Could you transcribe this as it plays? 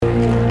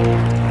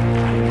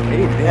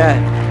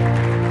Amen.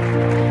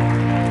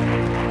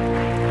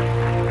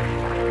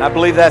 I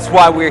believe that's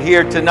why we're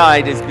here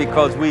tonight, is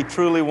because we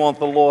truly want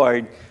the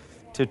Lord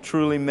to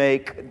truly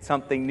make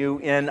something new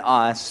in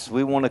us.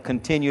 We want to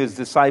continue as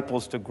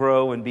disciples to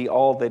grow and be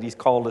all that He's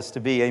called us to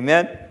be.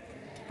 Amen.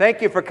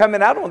 Thank you for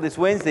coming out on this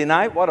Wednesday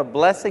night. What a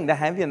blessing to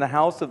have you in the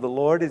house of the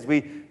Lord as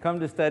we come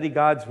to study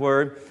God's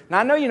Word. Now,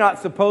 I know you're not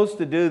supposed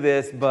to do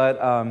this,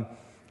 but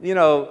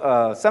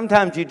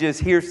sometimes you just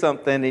hear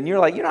something and you're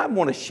like, I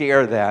want to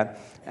share that.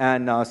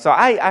 And so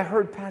I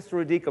heard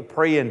Pastor Radika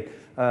praying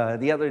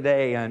the other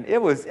day, and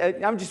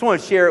I just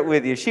want to share it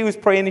with you. She was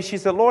praying and she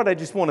said, Lord, I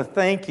just want to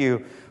thank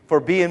you for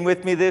being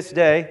with me this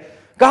day.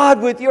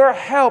 God, with your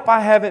help, I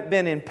haven't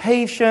been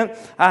impatient.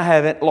 I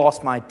haven't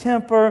lost my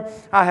temper.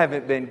 I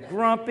haven't been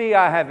grumpy.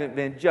 I haven't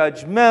been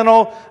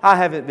judgmental. I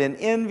haven't been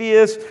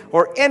envious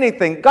or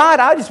anything. God,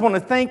 I just want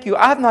to thank you.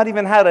 I've not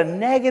even had a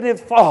negative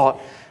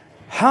thought.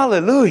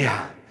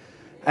 Hallelujah.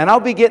 And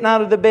I'll be getting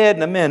out of the bed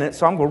in a minute,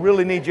 so I'm going to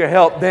really need your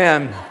help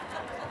then.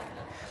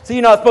 So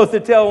you're not supposed to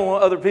tell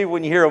other people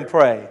when you hear them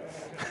pray.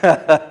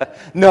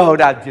 No,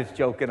 I'm just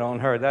joking on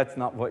her. That's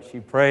not what she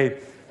prayed.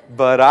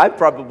 But I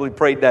probably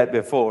prayed that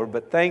before.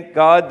 But thank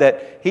God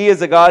that He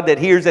is a God that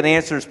hears and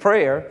answers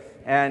prayer.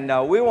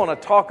 And we want to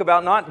talk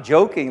about, not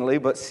jokingly,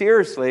 but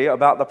seriously,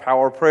 about the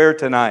power of prayer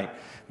tonight.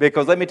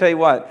 Because let me tell you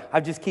what, I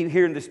just keep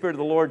hearing the Spirit of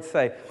the Lord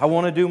say, I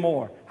want to do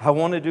more. I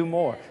want to do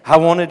more. I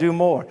want to do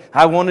more.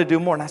 I want to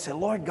do more. And I said,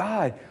 Lord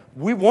God,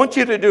 we want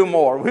you to do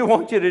more. We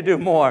want you to do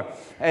more.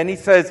 And He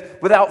says,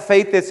 without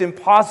faith, it's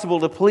impossible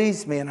to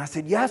please me. And I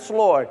said, yes,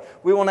 Lord,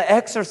 we want to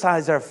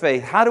exercise our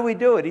faith. How do we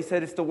do it? He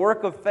said, it's the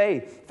work of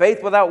faith.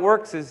 Faith without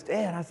works is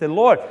dead. I said,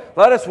 Lord,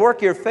 let us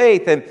work your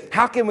faith. And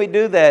how can we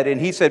do that? And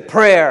He said,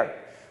 prayer.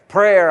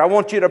 Prayer. I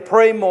want you to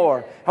pray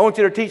more. I want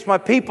you to teach my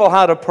people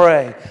how to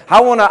pray. I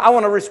want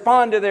to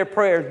respond to their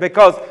prayers,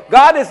 because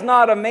God is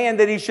not a man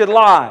that He should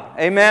lie.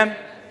 Amen.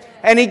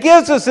 And He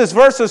gives us this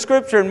verse of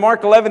Scripture in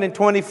Mark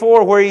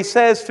 11:24 where He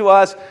says to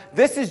us,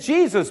 this is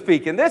Jesus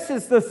speaking. This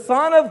is the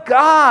Son of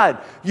God,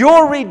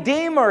 your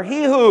Redeemer,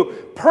 He who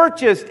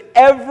purchased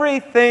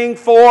everything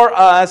for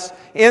us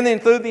in and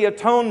through the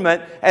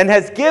atonement and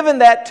has given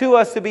that to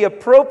us to be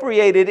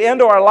appropriated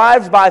into our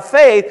lives by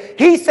faith.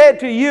 He said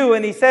to you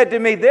and He said to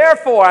me,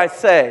 therefore I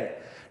say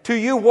to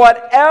you,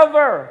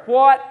 whatever.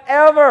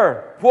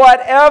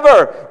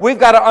 We've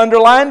got to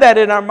underline that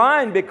in our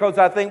mind, because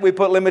I think we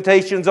put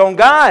limitations on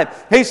God.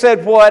 He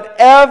said,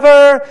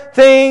 whatever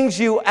things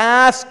you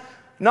ask,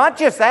 not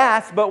just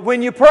ask, but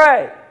when you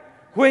pray,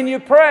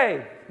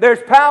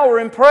 there's power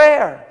in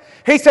prayer.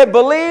 He said,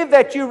 believe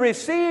that you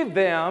receive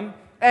them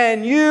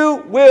and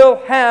you will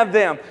have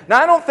them.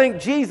 Now, I don't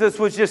think Jesus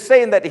was just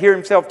saying that to hear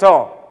Himself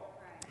talk.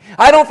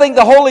 I don't think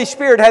the Holy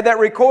Spirit had that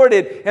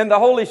recorded in the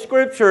Holy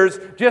Scriptures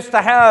just to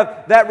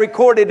have that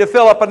recorded to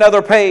fill up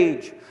another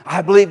page.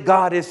 I believe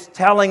God is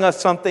telling us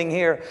something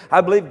here. I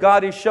believe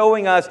God is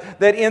showing us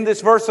that in this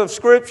verse of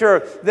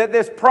Scripture that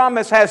this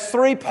promise has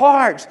three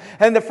parts.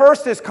 And the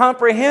first is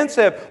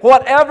comprehensive.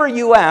 Whatever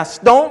you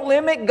ask, don't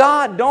limit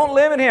God. Don't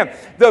limit Him.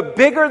 The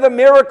bigger the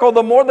miracle,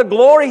 the more the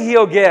glory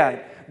He'll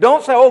get.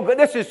 Don't say, oh,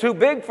 this is too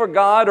big for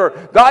God, or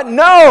God.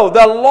 No,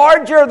 the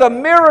larger the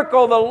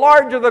miracle, the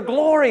larger the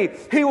glory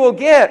He will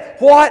get.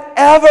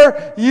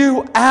 Whatever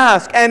you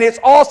ask. And it's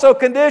also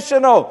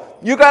conditional.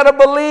 You got to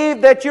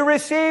believe that you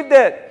received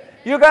it.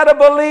 You got to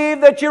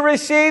believe that you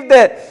received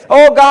it.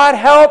 Oh, God,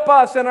 help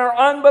us in our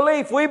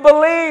unbelief. We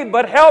believe,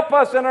 but help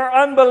us in our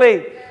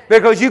unbelief.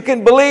 Because you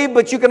can believe,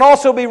 but you can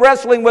also be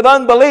wrestling with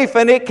unbelief,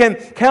 and it can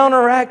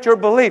counteract your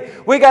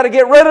belief. We got to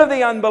get rid of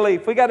the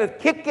unbelief. We got to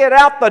kick it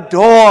out the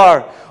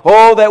door.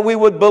 Oh, that we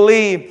would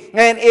believe.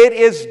 And it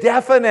is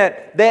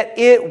definite that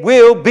it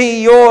will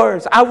be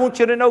yours. I want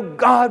you to know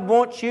God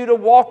wants you to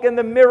walk in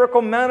the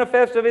miracle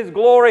manifest of His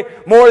glory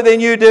more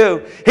than you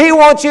do. He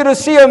wants you to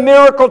see a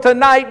miracle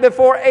tonight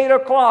before 8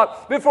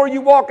 o'clock. Before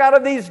you walk out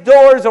of these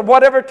doors or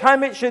whatever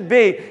time it should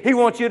be. He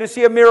wants you to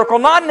see a miracle.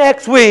 Not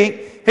next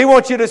week. He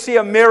wants you to see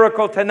a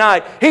miracle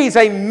tonight. He's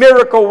a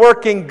miracle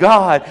working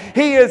God.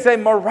 He is a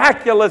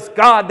miraculous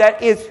God.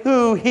 That is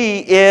who He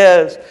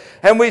is.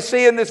 And we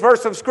see in this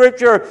verse of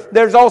Scripture,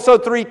 there's also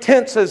three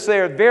tenses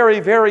there.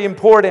 Very, very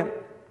important.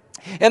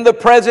 In the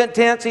present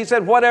tense, He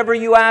said, whatever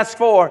you ask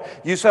for.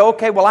 You say,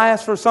 okay, well, I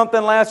asked for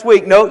something last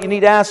week. No, you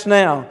need to ask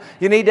now.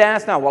 You need to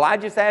ask now. Well, I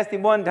just asked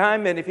Him one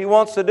time, and if He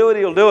wants to do it,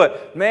 He'll do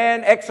it.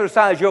 Man,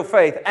 exercise your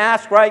faith.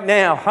 Ask right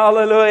now.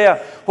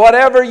 Hallelujah.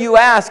 Whatever you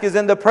ask is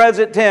in the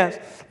present tense.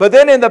 But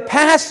then in the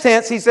past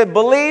tense, He said,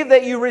 believe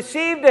that you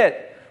received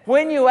it.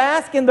 When you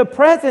ask in the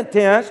present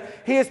tense,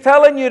 He is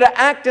telling you to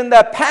act in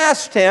the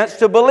past tense,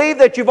 to believe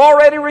that you've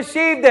already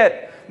received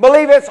it.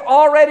 Believe it's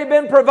already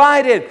been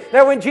provided.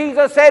 That when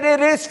Jesus said it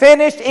is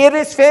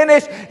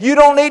finished, you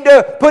don't need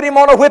to put Him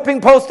on a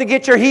whipping post to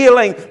get your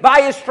healing.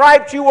 By His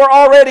stripes you were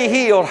already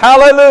healed.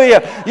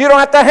 Hallelujah. You don't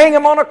have to hang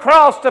Him on a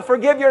cross to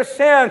forgive your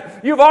sin.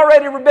 You've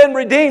already been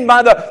redeemed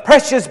by the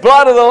precious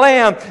blood of the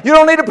Lamb. You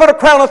don't need to put a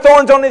crown of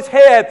thorns on His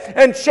head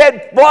and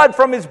shed blood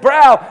from His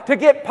brow to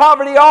get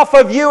poverty off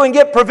of you and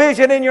get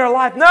provision in your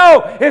life.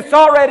 No, it's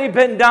already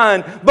been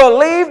done.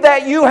 Believe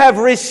that you have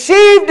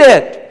received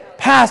it.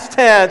 Past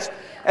tense.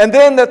 And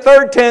then the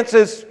third tense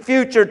is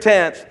future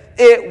tense.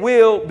 It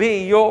will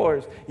be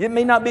yours. It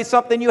may not be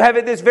something you have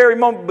at this very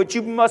moment, but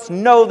you must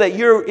know that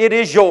it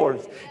is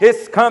yours.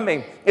 It's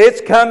coming.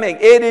 It's coming.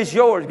 It is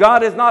yours.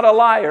 God is not a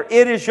liar.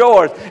 It is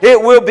yours. It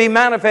will be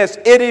manifest.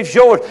 It is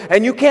yours.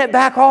 And you can't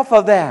back off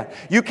of that.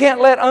 You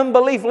can't let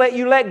unbelief let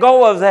you let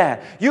go of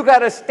that. You got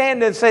to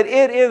stand and say,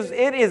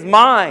 it is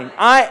mine.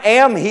 I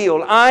am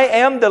healed. I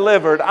am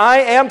delivered. I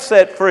am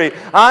set free.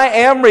 I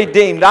am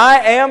redeemed. I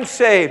am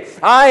saved.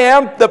 I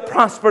am the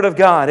prospered of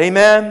God.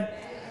 Amen.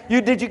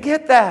 Did you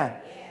get that?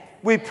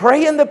 We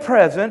pray in the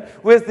present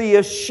with the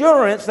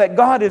assurance that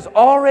God has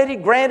already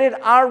granted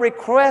our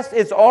request.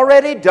 It's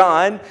already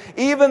done,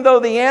 even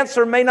though the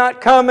answer may not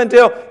come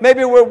until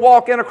maybe we're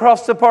walking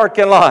across the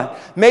parking lot.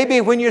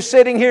 Maybe when you're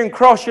sitting here and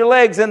cross your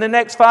legs in the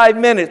next 5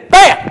 minutes,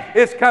 bam,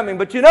 it's coming.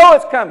 But you know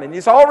it's coming.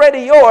 It's already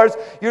yours.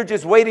 You're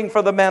just waiting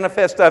for the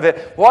manifest of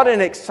it. What an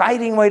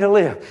exciting way to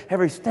live.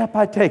 Every step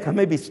I take, I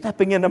may be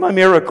stepping into my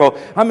miracle.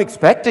 I'm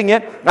expecting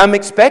it. I'm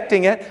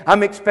expecting it.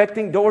 I'm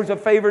expecting doors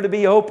of favor to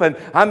be open.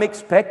 I'm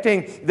expecting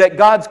that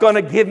God's going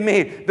to give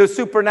me the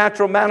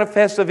supernatural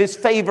manifest of His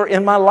favor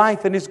in my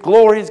life, and His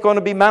glory is going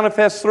to be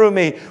manifest through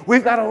me.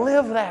 We've got to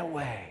live that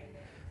way.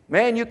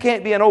 Man, you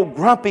can't be an old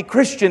grumpy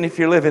Christian if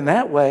you're living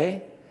that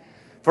way.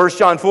 1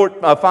 John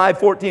 5,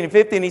 14 and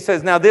 15, he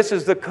says, now this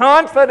is the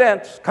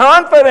confidence.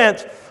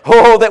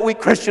 Oh, that we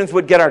Christians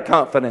would get our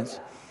confidence.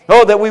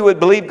 Oh, that we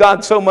would believe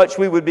God so much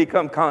we would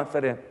become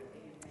confident.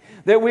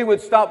 That we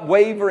would stop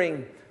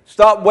wavering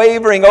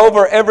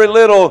over every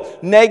little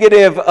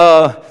negative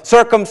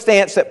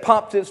circumstance that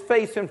pops its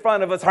face in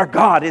front of us. Our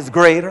God is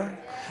greater.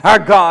 Our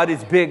God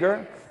is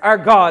bigger. Our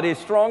God is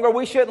stronger.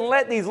 We shouldn't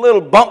let these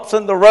little bumps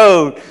in the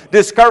road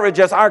discourage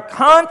us. Our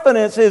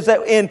confidence is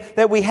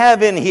that we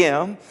have in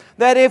Him,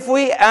 that if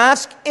we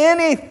ask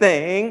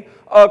anything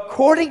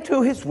according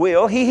to His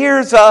will, He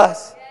hears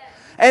us.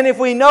 And if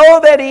we know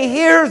that He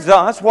hears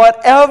us,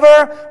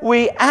 whatever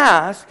we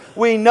ask,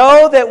 we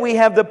know that we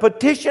have the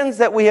petitions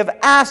that we have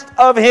asked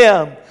of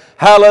Him.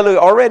 Hallelujah.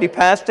 Already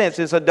past tense.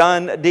 It's a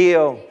done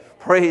deal.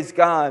 Praise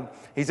God.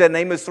 He said in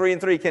Amos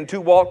 3:3, can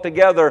two walk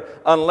together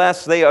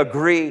unless they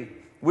agree?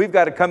 We've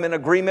got to come in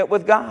agreement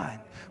with God.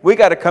 We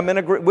got to come in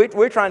agreement.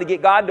 We're trying to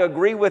get God to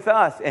agree with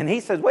us. And He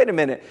says, wait a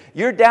minute,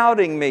 you're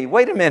doubting me.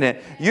 Wait a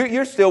minute.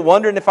 You're still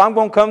wondering if I'm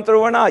going to come through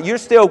or not. You're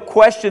still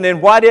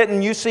questioning, why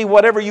didn't you see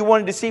whatever you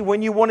wanted to see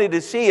when you wanted to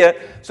see it?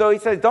 So He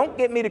says, don't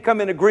get me to come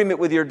in agreement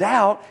with your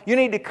doubt. You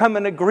need to come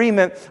in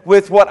agreement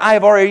with what I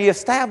have already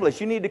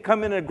established. You need to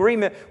come in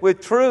agreement with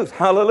truth.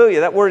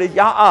 Hallelujah. That word is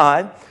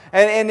ya'ad.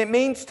 And it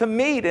means to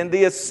meet and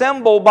to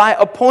assemble by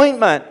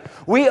appointment.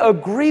 We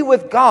agree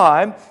with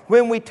God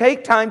when we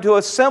take time to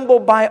assemble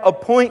by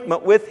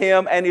appointment with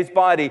Him and His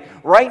body.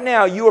 Right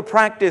now, you are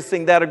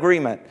practicing that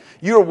agreement.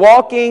 You're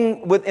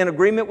walking in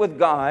agreement with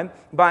God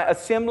by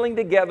assembling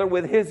together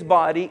with His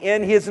body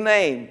in His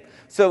name.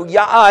 So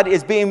Ya'ad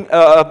is being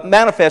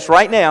manifest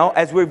right now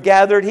as we've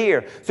gathered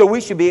here. So we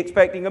should be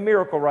expecting a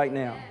miracle right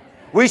now.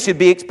 We should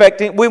be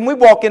expecting, when we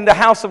walk in the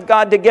house of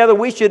God together,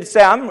 we should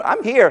say,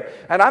 I'm here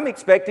and I'm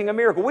expecting a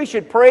miracle. We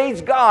should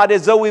praise God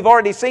as though we've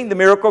already seen the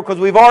miracle because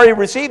we've already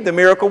received the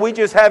miracle. We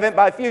just haven't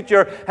by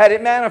future had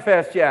it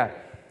manifest yet.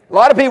 A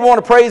lot of people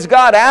want to praise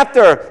God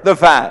after the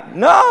fact.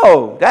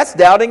 No, that's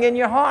doubting in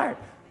your heart.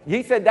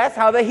 He said that's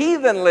how the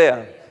heathen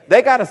live.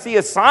 They got to see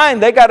a sign.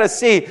 They got to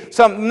see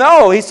something.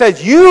 No, He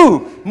says,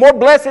 more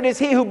blessed is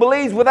he who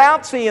believes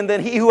without seeing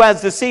than he who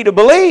has to see to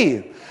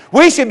believe.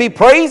 We should be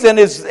praising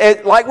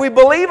like we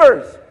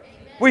believers.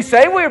 We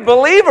say we're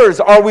believers.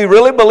 Are we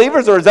really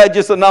believers, or is that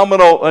just a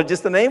nominal,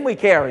 just a name we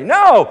carry?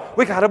 No,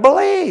 we got to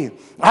believe.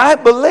 I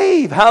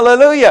believe.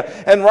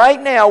 Hallelujah. And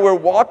right now we're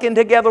walking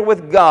together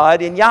with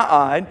God in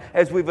Ya'ad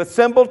as we've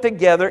assembled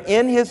together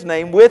in His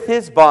name with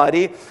His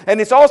body. And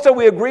it's also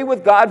we agree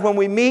with God when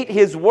we meet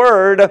His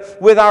word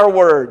with our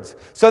words.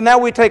 So now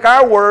we take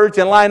our words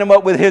and line them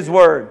up with His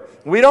word.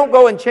 We don't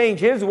go and change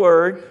His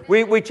word.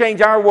 We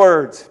change our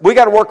words. We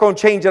got to work on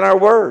changing our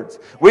words.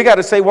 We got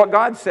to say what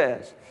God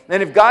says.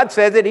 And if God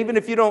says it, even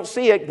if you don't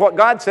see it, what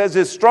God says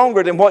is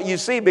stronger than what you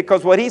see,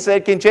 because what He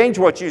said can change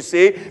what you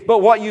see, but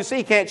what you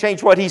see can't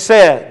change what He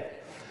said.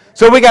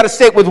 So we got to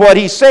stick with what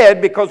He said,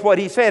 because what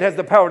He said has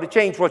the power to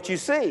change what you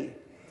see.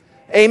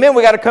 Amen.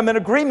 We got to come in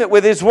agreement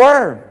with His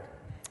word,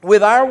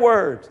 with our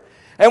words.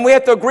 And we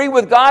have to agree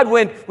with God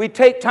when we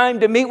take time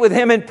to meet with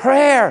Him in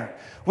prayer.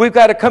 We've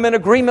got to come in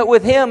agreement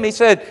with Him. He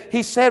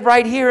said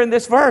right here in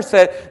this verse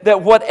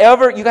that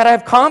whatever, you got to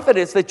have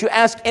confidence that you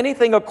ask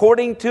anything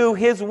according to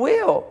His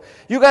will.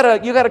 You got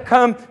to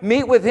come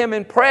meet with Him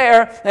in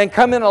prayer and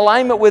come in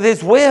alignment with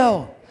His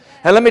will.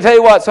 And let me tell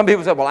you what, some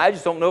people say, well, I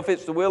just don't know if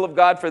it's the will of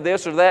God for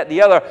this or that,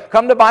 the other.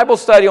 Come to Bible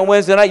study on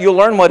Wednesday night, you'll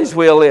learn what His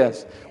will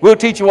is. We'll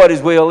teach you what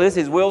His will is.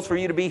 His will's for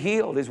you to be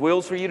healed. His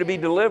will's for you to be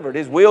delivered.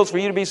 His will's for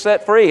you to be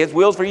set free. His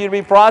will's for you to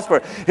be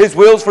prosperous. His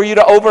will's for you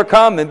to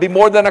overcome and be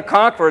more than a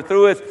conqueror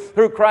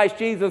through Christ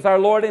Jesus, our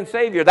Lord and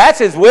Savior. That's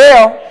His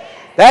will.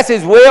 That's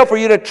His will for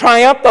you to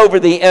triumph over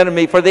the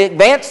enemy, for to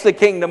advance the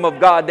kingdom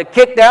of God, to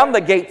kick down the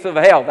gates of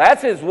hell.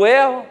 That's His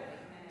will.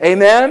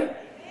 Amen?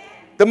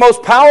 The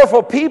most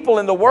powerful people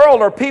in the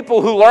world are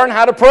people who learn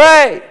how to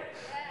pray.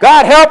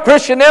 God help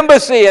Christian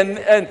Embassy and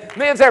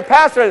me as their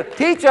pastor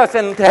teach us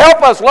and to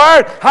help us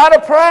learn how to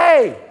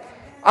pray.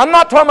 I'm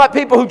not talking about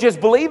people who just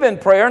believe in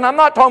prayer, and I'm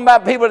not talking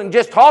about people that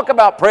just talk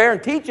about prayer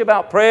and teach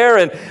about prayer,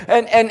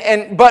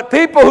 but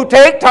people who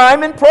take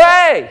time and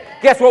pray.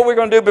 Guess what we're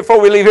going to do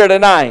before we leave here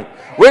tonight?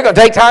 We're going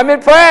to take time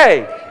and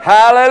pray.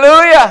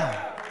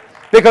 Hallelujah.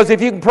 Because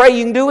if you can pray,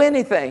 you can do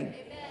anything.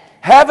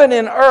 Heaven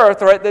and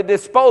earth are at the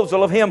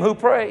disposal of him who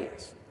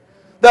prays.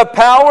 The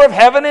power of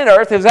heaven and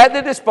earth is at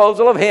the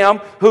disposal of him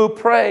who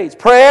prays.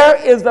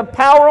 Prayer is the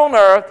power on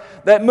earth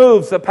that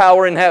moves the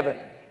power in heaven.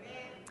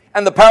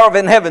 And the power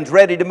in heaven's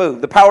ready to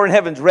move. The power in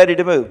heaven's ready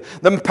to move.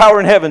 The power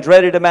in heaven's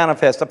ready to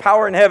manifest. The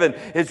power in heaven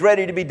is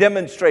ready to be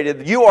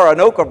demonstrated. You are an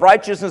oak of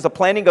righteousness, a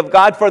planting of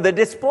God for the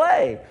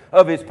display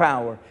of His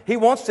power. He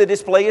wants to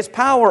display His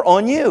power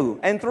on you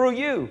and through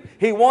you.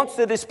 He wants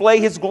to display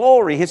His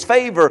glory, His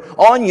favor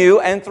on you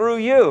and through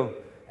you.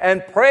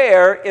 And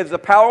prayer is the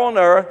power on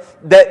earth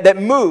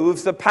that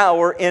moves the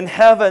power in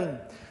heaven.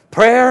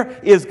 Prayer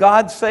is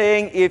God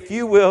saying, if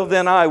you will,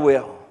 then I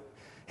will.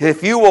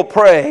 If you will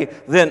pray,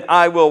 then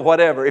I will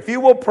whatever. If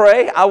you will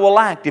pray, I will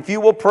act. If you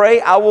will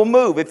pray, I will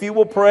move. If you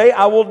will pray,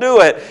 I will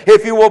do it.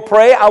 If you will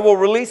pray, I will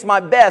release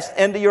my best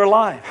into your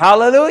life.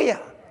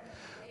 Hallelujah.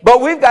 But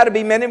we've got to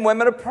be men and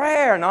women of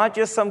prayer, not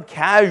just some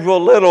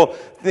casual little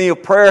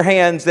prayer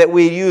hands that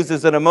we use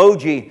as an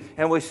emoji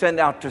and we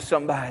send out to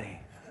somebody.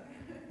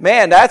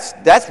 Man,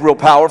 that's real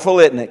powerful,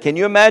 isn't it? Can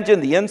you imagine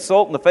the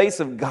insult in the face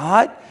of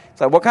God?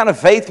 It's like, what kind of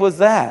faith was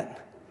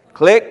that?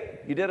 Click.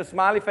 You did a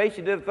smiley face,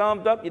 you did a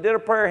thumbs up, you did a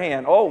prayer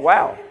hand. Oh,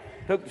 wow.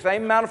 Took the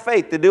same amount of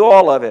faith to do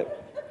all of it.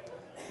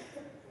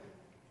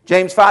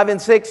 James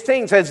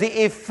 5:16 says, the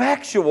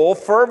effectual,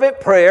 fervent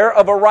prayer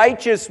of a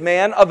righteous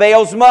man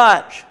avails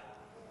much.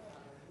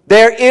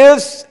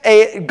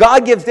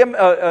 God gives them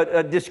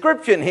a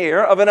description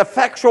here of an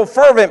effectual,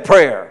 fervent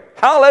prayer.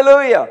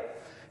 Hallelujah.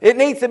 It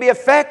needs to be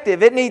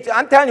effective.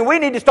 I'm telling you, we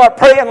need to start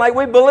praying like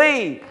we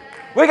believe.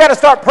 We got to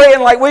start praying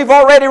like we've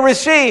already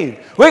received.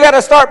 We got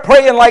to start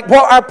praying like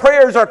our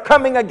prayers are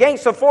coming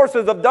against the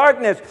forces of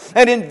darkness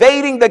and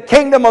invading the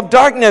kingdom of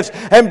darkness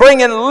and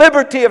bringing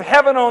liberty of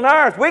heaven on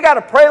earth. We got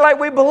to pray like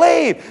we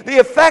believe. The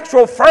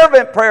effectual,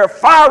 fervent prayer,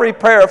 fiery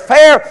prayer,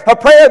 a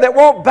prayer that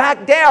won't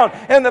back down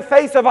in the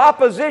face of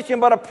opposition,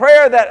 but a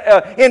prayer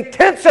that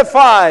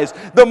intensifies.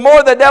 The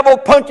more the devil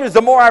punches,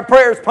 the more our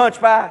prayers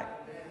punch back.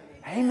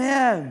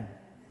 Amen.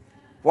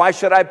 Why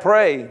should I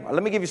pray? Well,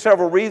 let me give you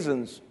several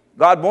reasons.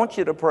 God wants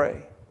you to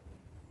pray.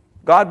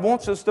 God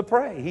wants us to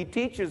pray. He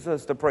teaches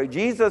us to pray.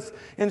 Jesus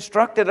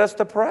instructed us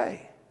to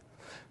pray.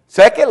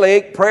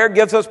 Secondly, prayer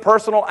gives us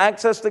personal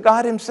access to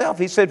God Himself.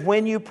 He said,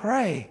 when you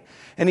pray,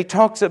 and He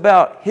talks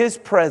about His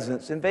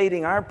presence,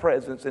 invading our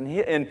presence, and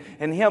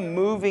Him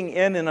moving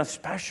in a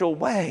special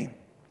way,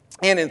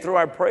 in and through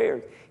our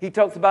prayers. He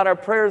talks about our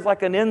prayers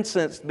like an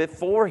incense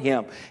before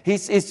Him.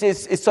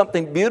 It's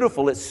something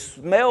beautiful. It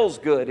smells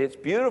good. It's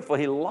beautiful.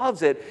 He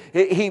loves it.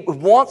 He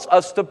wants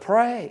us to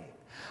pray.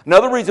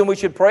 Another reason we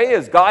should pray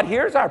is God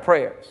hears our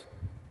prayers.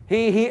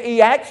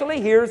 He actually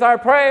hears our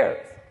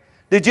prayers.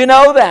 Did you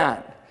know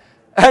that?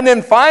 And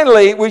then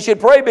finally, we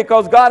should pray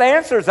because God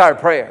answers our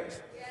prayers.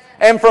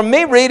 And from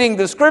me reading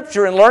the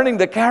Scripture and learning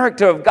the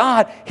character of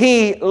God,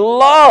 He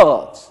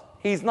loves.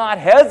 He's not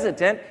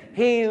hesitant.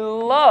 He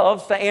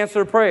loves to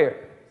answer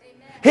prayer.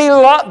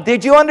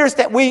 Did you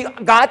understand? We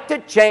got to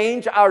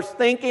change our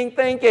thinking.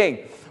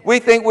 We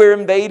think we're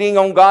invading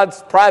on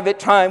God's private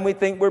time. We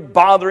think we're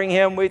bothering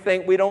Him. We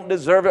think we don't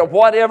deserve it.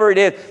 Whatever it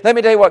is. Let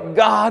me tell you what.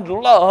 God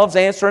loves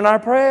answering our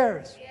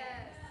prayers. Yes.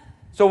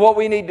 So what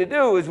we need to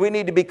do is we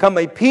need to become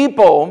a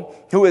people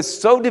who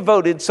is so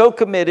devoted, so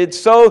committed,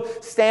 so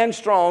stand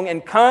strong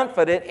and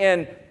confident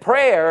in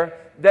prayer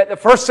that the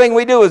first thing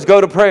we do is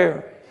go to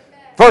prayer.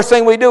 First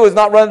thing we do is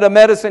not run to the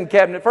medicine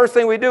cabinet. First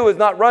thing we do is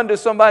not run to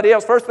somebody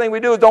else. First thing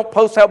we do is don't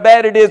post how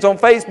bad it is on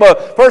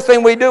Facebook. First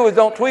thing we do is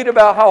don't tweet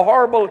about how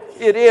horrible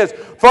it is.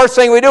 First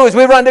thing we do is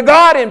we run to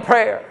God in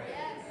prayer.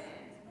 Yes.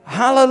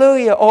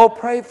 Hallelujah. Oh,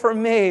 pray for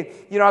me.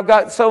 I've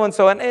got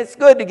so-and-so. And it's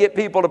good to get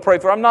people to pray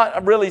for. I'm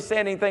not really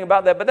saying anything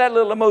about that. But that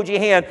little emoji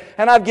hand,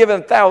 and I've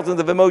given thousands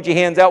of emoji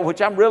hands out,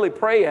 which I'm really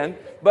praying.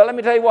 But let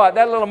me tell you what,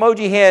 that little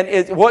emoji hand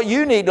is what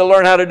you need to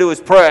learn how to do is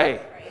pray.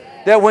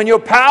 That when your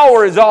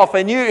power is off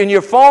and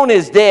your phone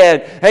is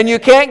dead and you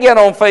can't get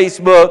on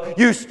Facebook,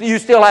 you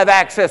still have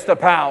access to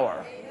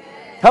power.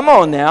 Come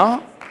on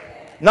now.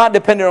 Not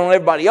dependent on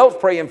everybody else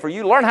praying for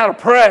you. Learn how to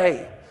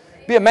pray.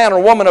 Be a man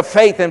or woman of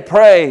faith and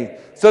pray.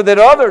 So that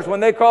others, when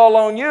they call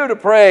on you to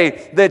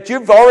pray, that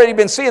you've already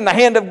been seeing the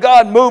hand of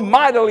God move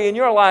mightily in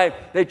your life,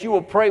 that you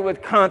will pray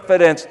with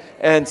confidence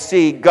and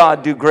see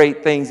God do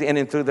great things in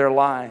and through their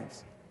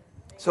lives.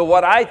 So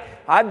what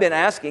I've been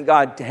asking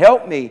God to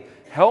help me,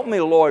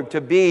 Lord, to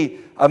be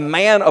a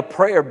man of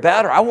prayer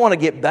better. I want to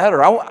get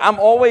better. I'm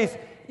always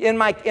in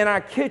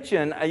our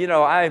kitchen.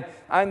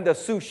 I'm the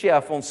sous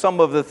chef on some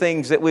of the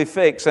things that we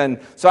fix, and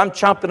so I'm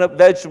chopping up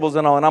vegetables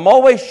and all, and I'm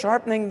always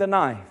sharpening the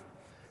knife.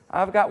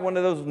 I've got one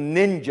of those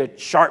ninja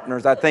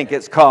sharpeners, I think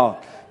it's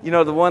called. You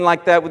know, the one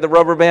like that with the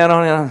rubber band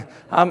on it.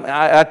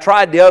 I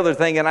tried the other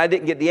thing, and I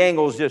didn't get the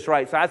angles just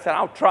right, so I said,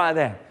 I'll try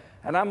that.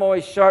 And I'm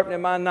always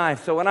sharpening my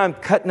knife. So when I'm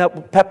cutting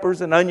up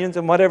peppers and onions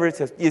and whatever,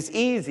 it's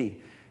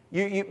easy.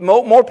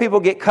 More people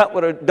get cut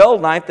with a dull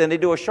knife than they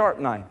do a sharp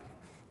knife,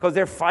 because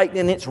they're fighting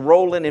and it's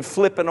rolling and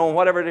flipping on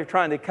whatever they're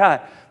trying to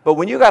cut. But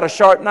when you got a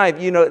sharp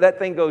knife, you know that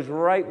thing goes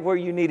right where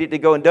you need it to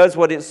go and does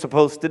what it's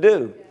supposed to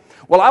do.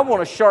 Well, I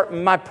want to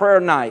sharpen my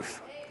prayer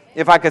knife,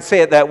 if I could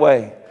say it that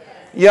way.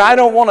 Yeah, I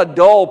don't want a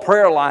dull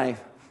prayer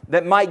life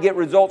that might get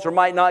results or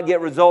might not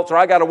get results, or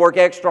I got to work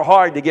extra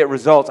hard to get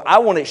results. I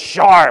want it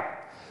sharp.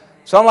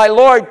 So I'm like,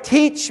 Lord,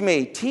 teach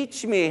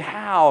me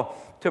how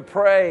to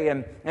pray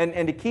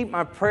and to keep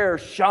my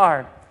prayers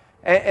sharp.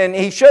 And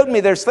He showed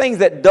me there's things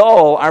that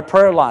dull our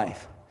prayer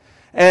life.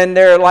 And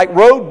they're like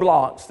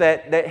roadblocks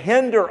that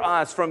hinder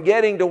us from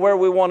getting to where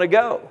we want to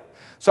go.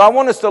 So I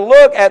want us to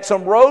look at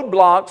some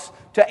roadblocks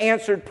to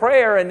answered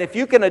prayer. And if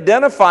you can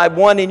identify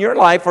one in your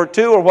life or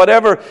two or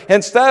whatever,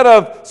 instead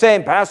of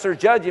saying, Pastor's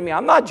judging me,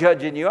 I'm not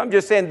judging you. I'm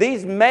just saying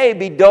these may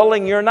be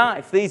dulling your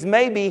knife. These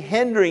may be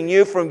hindering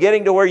you from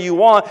getting to where you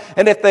want.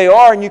 And if they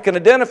are and you can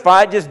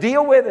identify it, just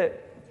deal with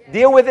it.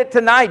 Deal with it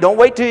tonight. Don't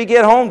wait till you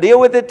get home. Deal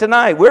with it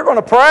tonight. We're going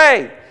to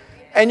pray.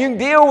 And you can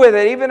deal with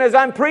it. Even as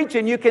I'm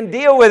preaching, you can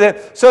deal with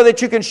it so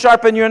that you can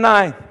sharpen your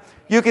knife.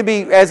 You can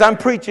be, as I'm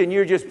preaching,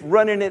 you're just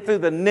running it through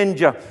the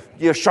ninja,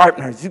 your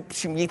sharpeners.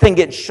 You can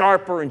get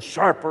sharper and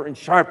sharper and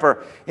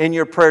sharper in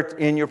your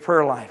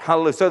prayer life.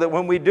 Hallelujah. So that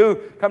when we do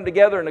come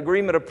together in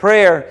agreement of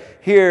prayer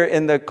here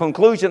in the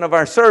conclusion of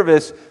our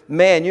service,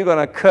 man, you're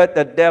going to cut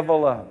the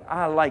devil up.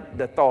 I like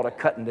the thought of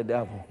cutting the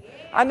devil.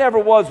 I never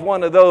was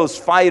one of those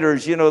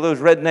fighters, those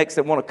rednecks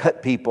that want to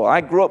cut people.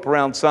 I grew up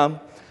around some.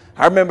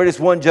 I remember this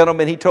one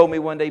gentleman, he told me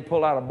one day, he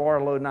pulled out a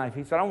Barlow knife.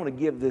 He said, I want to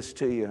give this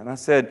to you. And I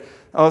said,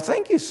 oh,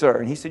 thank you, sir.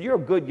 And he said, you're a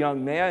good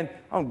young man.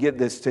 I'll give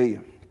this to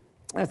you.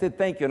 And I said,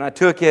 thank you. And I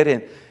took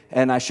it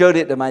and I showed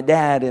it to my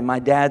dad. And my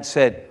dad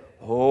said,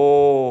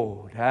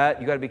 oh, Dad,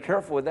 you got to be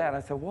careful with that. And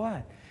I said,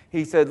 what?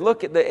 He said,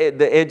 look at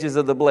the edges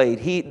of the blade.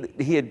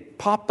 He had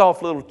popped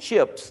off little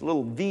chips,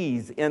 little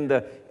V's in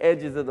the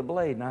edges of the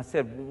blade. And I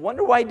said,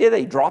 wonder why he did that?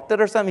 He dropped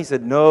it or something? He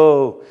said,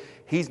 no,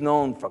 he's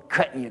known for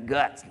cutting your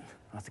guts.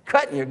 I said,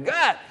 cutting your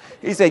gut?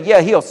 He said,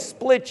 yeah, he'll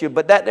split you,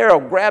 but that there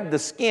will grab the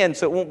skin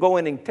so it won't go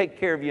in and take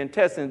care of your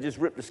intestines and just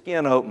rip the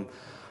skin open.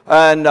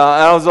 And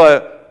I was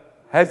like,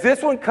 has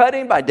this one cut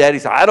him? My daddy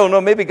said, I don't know,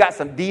 maybe got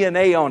some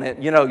DNA on it.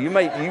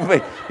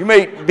 You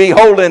may be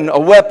holding a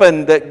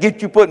weapon that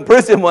gets you put in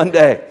prison one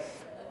day.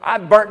 I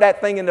burnt that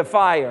thing in the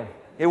fire.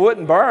 It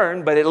wouldn't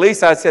burn, but at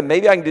least I said,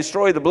 maybe I can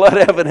destroy the blood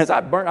evidence. I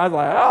was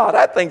like, oh,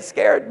 that thing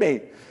scared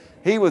me.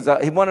 He was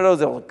one of those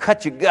that will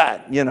cut your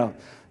gut,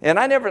 And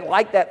I never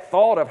liked that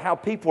thought of how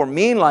people are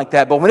mean like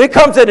that. But when it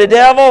comes to the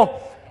devil,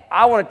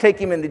 I want to take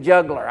him in the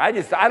jugular. I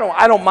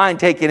don't mind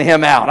taking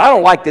him out. I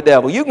don't like the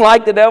devil. You can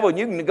like the devil and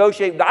you can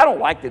negotiate, but I don't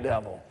like the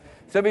devil.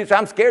 Some people say,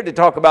 I'm scared to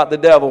talk about the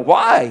devil.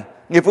 Why?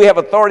 If we have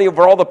authority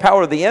over all the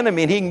power of the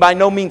enemy and he can by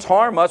no means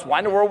harm us, why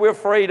in the world are we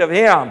afraid of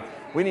him?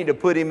 We need to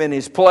put him in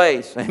his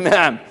place.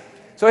 Amen.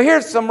 So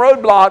here's some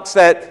roadblocks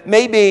that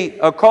may be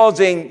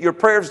causing your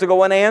prayers to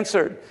go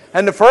unanswered.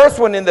 And the first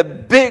one in the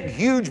big,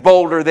 huge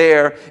boulder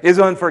there is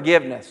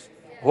unforgiveness.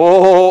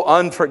 Oh,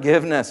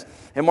 unforgiveness.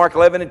 In Mark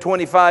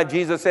 11:25,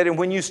 Jesus said, and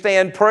when you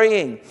stand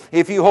praying,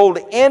 if you hold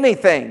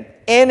anything,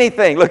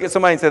 look at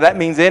somebody and say, that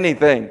means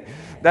anything.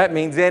 That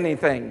means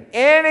anything.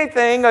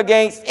 Anything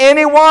against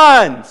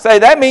anyone. Say,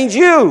 that means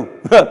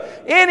you.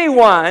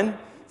 Anyone,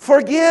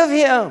 forgive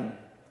him.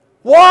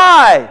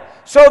 Why?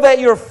 So that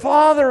your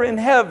Father in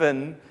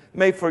heaven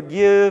may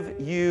forgive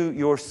you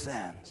your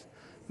sins.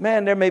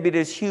 Man, there may be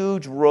this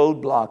huge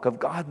roadblock of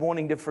God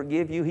wanting to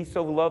forgive you. He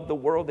so loved the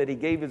world that He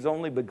gave His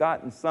only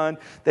begotten Son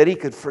that He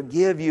could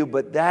forgive you,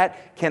 but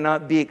that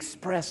cannot be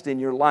expressed in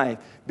your life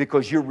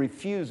because you're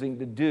refusing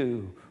to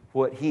do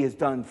what He has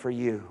done for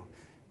you,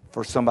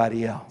 for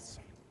somebody else.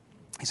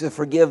 He said,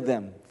 forgive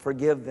them,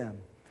 forgive them.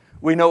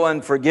 We know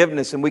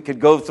unforgiveness, and we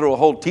could go through a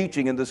whole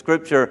teaching in the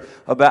Scripture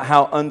about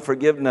how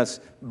unforgiveness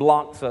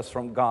blocks us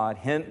from God,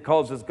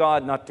 causes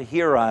God not to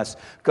hear us,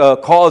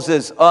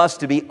 causes us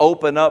to be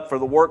open up for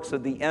the works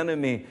of the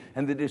enemy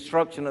and the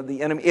destruction of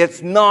the enemy.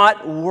 It's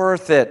not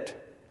worth it.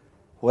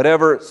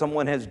 Whatever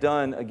someone has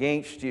done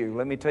against you,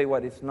 let me tell you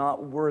what, it's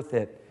not worth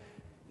it.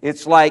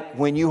 It's like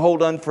when you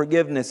hold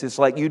unforgiveness, it's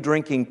like you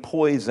drinking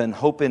poison,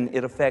 hoping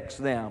it affects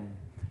them.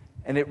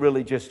 And it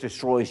really just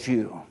destroys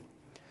you.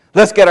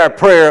 Let's get our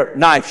prayer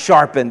knife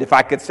sharpened, if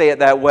I could say it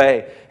that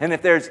way. And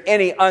if there's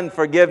any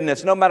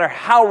unforgiveness, no matter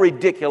how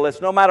ridiculous,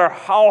 no matter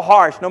how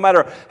harsh, no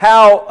matter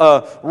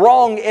how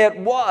wrong it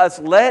was,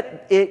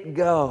 let it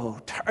go.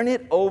 Turn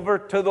it over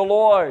to the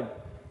Lord.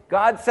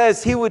 God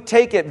says He would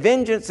take it.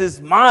 Vengeance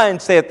is mine,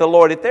 saith the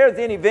Lord. If there's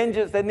any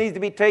vengeance that needs to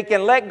be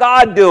taken, let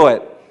God do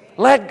it.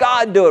 Let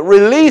God do it.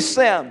 Release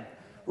them.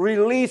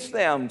 Release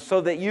them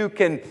so that you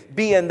can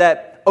be in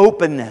that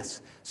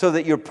openness, so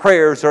that your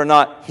prayers are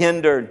not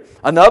hindered.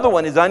 Another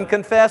one is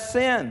unconfessed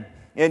sin.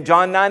 In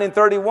John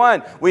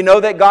 9:31, we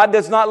know that God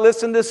does not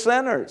listen to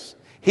sinners.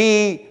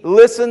 He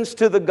listens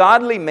to the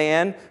godly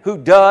man who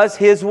does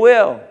His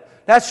will.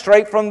 That's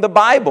straight from the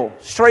Bible,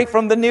 straight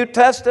from the New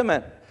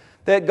Testament.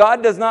 That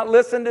God does not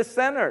listen to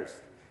sinners.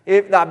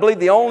 I believe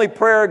the only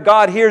prayer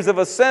God hears of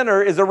a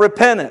sinner is a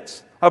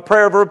repentance, a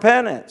prayer of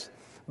repentance,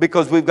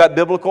 because we've got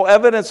biblical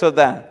evidence of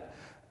that.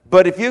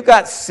 But if you've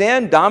got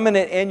sin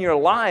dominant in your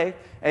life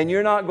and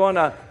you're not going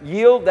to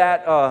yield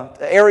that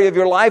area of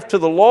your life to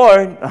the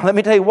Lord, let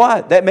me tell you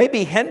what, that may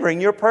be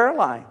hindering your prayer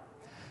life.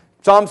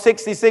 Psalm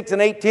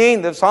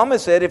 66:18, the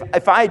psalmist said,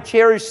 if I had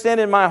cherished sin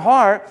in my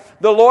heart,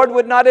 the Lord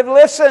would not have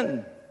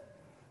listened.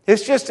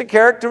 It's just a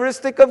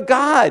characteristic of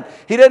God.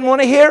 He doesn't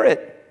want to hear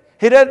it.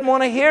 He doesn't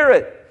want to hear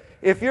it.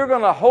 If you're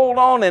going to hold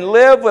on and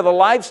live with a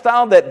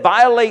lifestyle that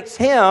violates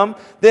Him,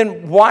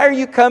 then why are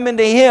you coming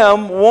to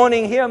Him,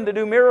 wanting Him to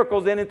do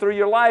miracles in and through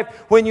your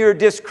life when you're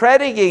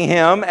discrediting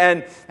Him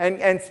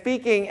and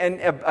speaking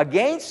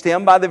against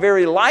Him by the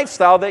very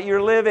lifestyle that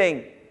you're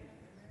living?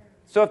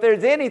 So if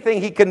there's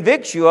anything He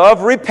convicts you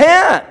of,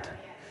 repent.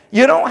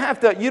 You don't have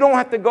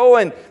to go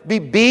and be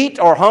beat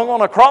or hung on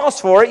a cross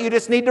for it. You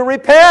just need to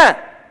repent.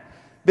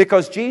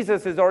 Because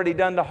Jesus has already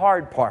done the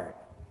hard part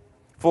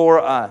for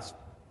us.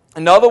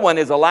 Another one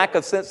is a lack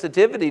of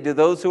sensitivity to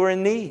those who are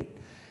in need.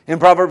 In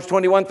Proverbs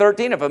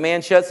 21:13, if a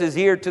man shuts his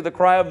ear to the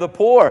cry of the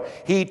poor,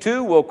 he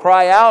too will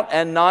cry out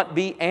and not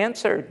be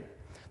answered.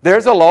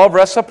 There's a law of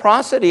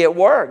reciprocity at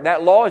work.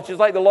 That law is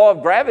just like the law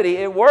of gravity.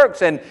 It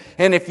works. And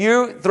if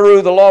you,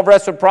 through the law of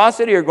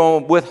reciprocity, are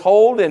going to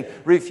withhold and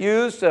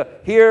refuse to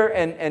hear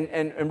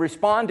and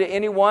respond to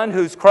anyone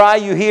whose cry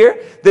you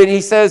hear, then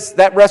he says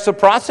that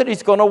reciprocity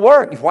is going to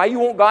work. Why you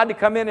want God to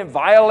come in and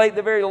violate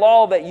the very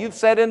law that you've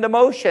set into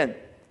motion?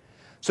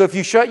 So if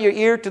you shut your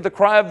ear to the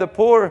cry of the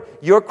poor,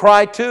 your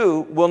cry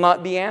too will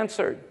not be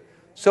answered.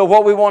 So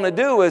what we want to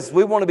do is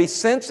we want to be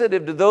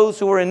sensitive to those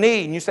who are in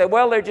need. And you say,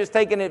 well, they're just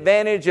taking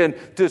advantage and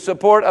to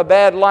support a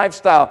bad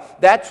lifestyle.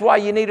 That's why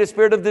you need a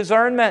spirit of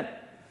discernment.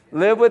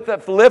 Live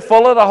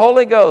full of the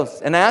Holy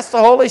Ghost and ask the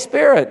Holy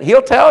Spirit.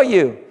 He'll tell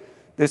you,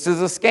 this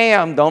is a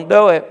scam, don't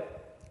do it.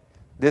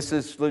 This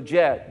is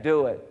legit,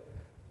 do it.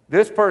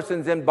 This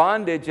person's in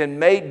bondage and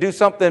may do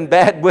something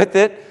bad with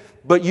it,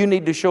 but you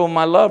need to show them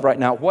my love right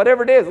now.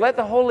 Whatever it is, let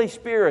the Holy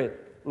Spirit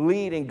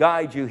lead and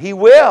guide you. He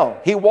will.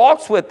 He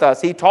walks with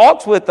us. He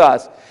talks with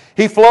us.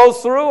 He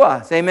flows through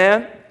us.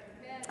 Amen?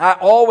 I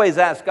always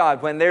ask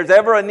God, when there's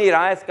ever a need,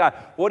 I ask God,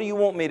 what do you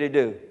want me to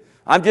do?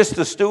 I'm just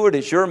a steward.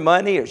 It's your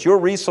money. It's your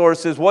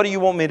resources. What do you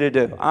want me to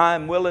do?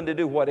 I'm willing to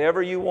do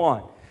whatever you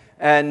want.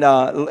 And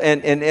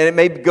it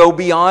may go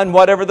beyond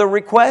whatever the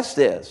request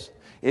is.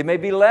 It may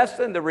be less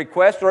than the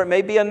request, or it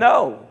may be a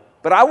no.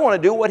 But I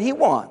want to do what He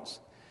wants.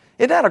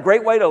 Isn't that a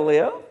great way to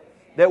live?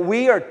 That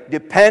we are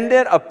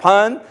dependent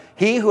upon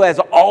He who has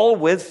all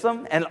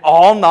wisdom and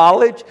all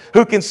knowledge,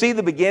 who can see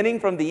the beginning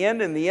from the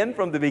end and the end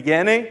from the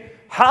beginning.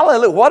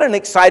 Hallelujah. What an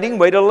exciting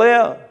way to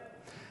live.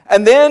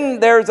 And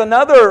then there's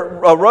another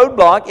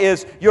roadblock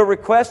is your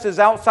request is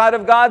outside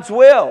of God's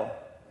will.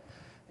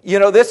 You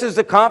know, this is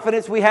the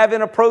confidence we have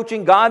in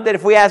approaching God, that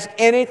if we ask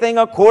anything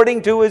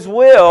according to His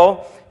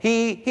will,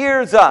 He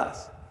hears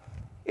us.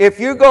 If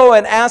you go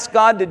and ask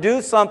God to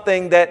do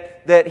something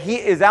that He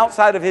is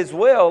outside of His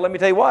will, let me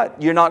tell you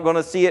what, you're not going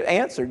to see it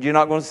answered. You're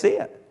not going to see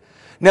it.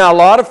 Now, a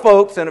lot of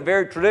folks in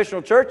very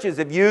traditional churches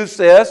have used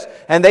this,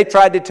 and they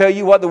tried to tell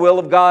you what the will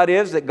of God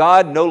is, that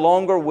God no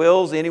longer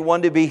wills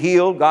anyone to be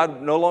healed.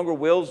 God no longer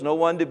wills no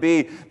one to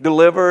be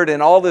delivered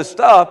and all this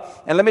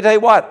stuff. And let me tell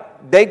you what,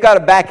 they've got to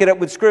back it up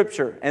with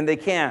Scripture, and they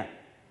can't.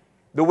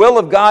 The will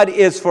of God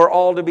is for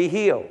all to be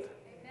healed.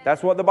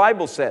 That's what the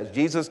Bible says.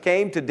 Jesus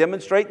came to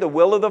demonstrate the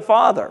will of the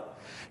Father.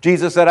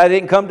 Jesus said, I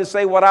didn't come to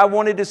say what I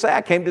wanted to say.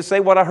 I came to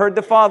say what I heard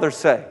the Father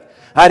say.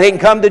 I didn't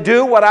come to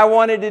do what I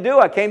wanted to do.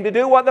 I came to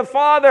do what the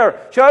Father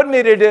showed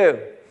me to do.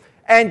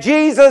 And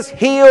Jesus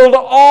healed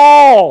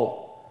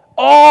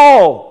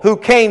all who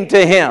came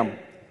to Him.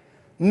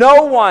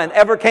 No one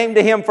ever came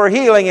to Him for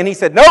healing, and He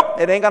said, nope,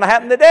 it ain't going to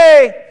happen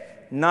today.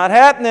 Not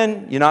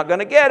happening. You're not going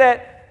to get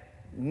it.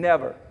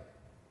 Never.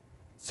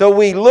 So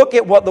we look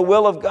at what the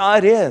will of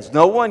God is.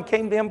 No one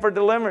came to Him for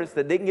deliverance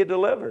that didn't get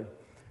delivered.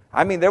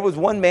 I mean, there was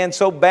one man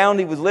so bound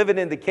he was living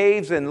in the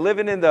caves and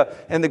living in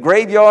the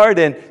graveyard.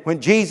 And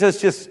when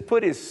Jesus just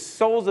put his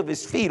soles of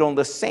his feet on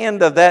the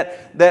sand of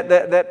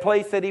that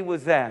place that he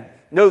was at,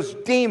 those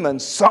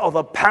demons saw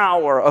the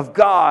power of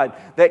God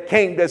that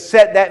came to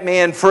set that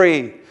man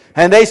free.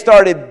 And they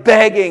started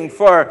begging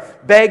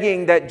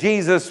that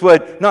Jesus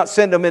would not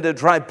send them into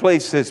dry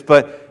places,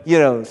 but,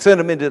 send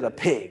them into the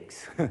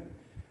pigs.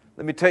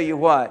 Let me tell you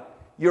what.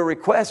 Your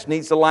request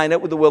needs to line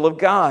up with the will of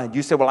God.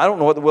 You say, well, I don't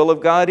know what the will of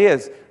God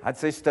is. I'd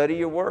say study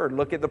your word.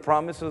 Look at the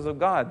promises of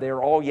God.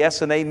 They're all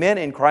yes and amen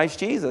in Christ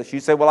Jesus. You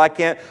say, well, I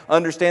can't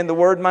understand the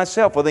word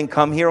myself. Well, then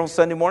come here on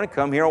Sunday morning.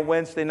 Come here on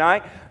Wednesday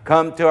night.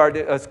 Come to our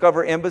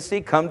Discover Embassy.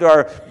 Come to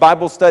our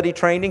Bible study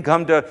training.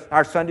 Come to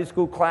our Sunday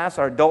school class,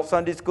 our adult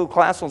Sunday school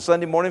class on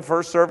Sunday morning,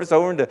 first service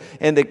over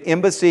in the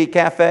Embassy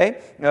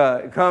Cafe.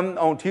 Come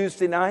on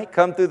Tuesday night.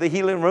 Come through the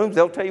healing rooms.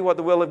 They'll tell you what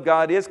the will of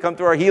God is. Come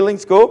to our healing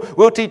school.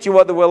 We'll teach you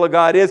what the will of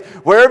God is.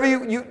 Wherever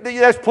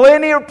there's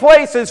plenty of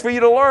places for you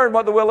to learn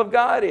what the will of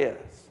God is.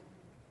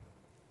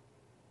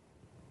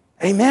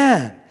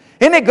 Amen.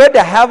 Isn't it good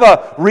to have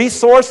a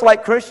resource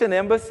like Christian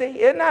Embassy?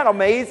 Isn't that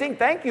amazing?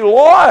 Thank you,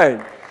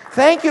 Lord.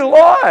 Thank you,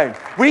 Lord.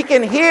 We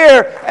can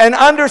hear and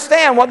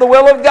understand what the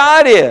will of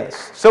God is,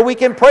 so we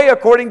can pray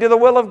according to the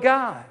will of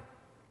God.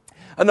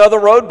 Another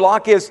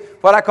roadblock is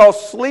what I call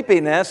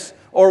sleepiness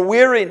or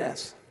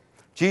weariness.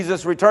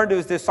 Jesus returned to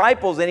his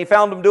disciples and he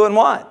found them doing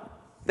what?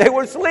 They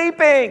were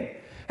sleeping.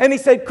 And he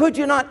said, could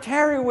you not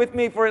tarry with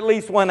me for at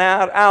least 1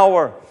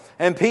 hour?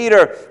 And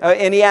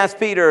he asked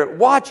Peter,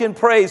 watch and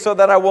pray so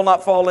that I will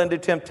not fall into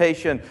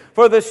temptation.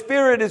 For the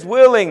spirit is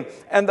willing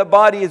and the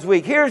body is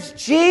weak. Here's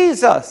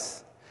Jesus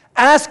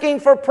asking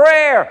for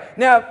prayer.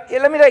 Now,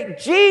 let me tell you,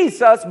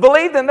 Jesus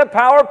believed in the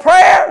power of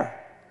prayer.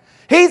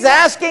 He's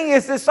asking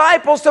his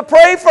disciples to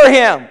pray for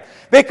him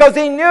because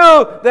he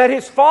knew that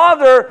his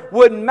Father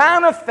would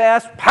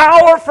manifest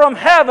power from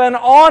heaven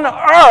on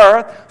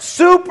earth.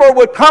 Super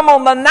would come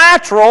on the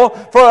natural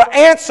for an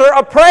answer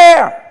of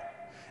prayer.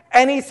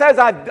 And he says,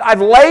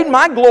 I've laid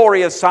my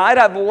glory aside.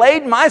 I've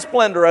laid my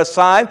splendor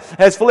aside.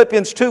 As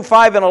Philippians 2,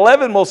 5, and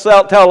 11 will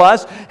tell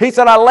us. He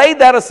said, I laid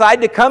that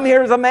aside to come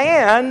here as a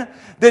man,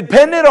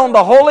 dependent on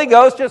the Holy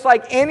Ghost, just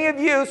like any of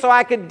you, so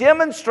I could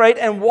demonstrate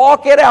and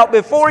walk it out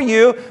before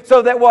you,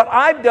 so that what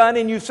I've done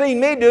and you've seen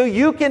me do,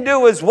 you can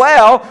do as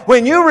well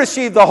when you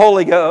receive the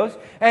Holy Ghost.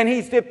 And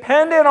he's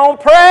dependent on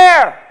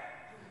prayer.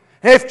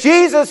 If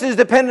Jesus is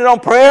dependent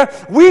on prayer,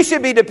 we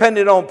should be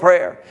dependent on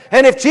prayer.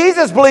 And if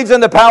Jesus believes in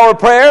the power of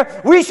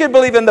prayer, we should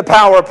believe in the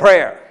power of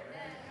prayer.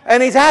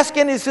 And he's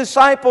asking his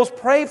disciples,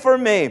 pray for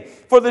me,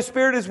 for the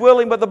spirit is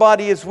willing, but the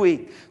body is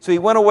weak. So he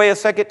went away a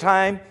second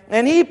time,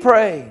 and he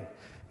prayed,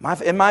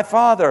 my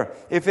Father,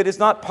 if it is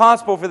not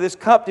possible for this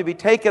cup to be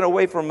taken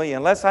away from me,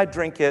 unless I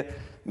drink it,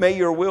 may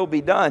your will be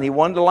done. He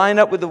wanted to line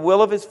up with the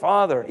will of his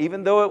Father,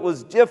 even though it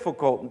was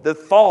difficult. The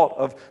thought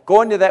of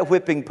going to that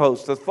whipping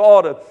post, the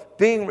thought of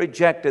being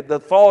rejected, the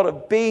thought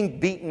of being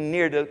beaten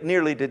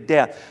nearly to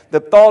death, the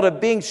thought of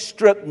being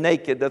stripped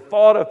naked, the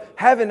thought of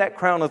having that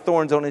crown of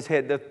thorns on his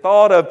head, the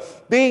thought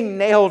of being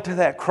nailed to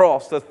that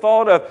cross, the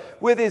thought of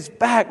with his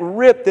back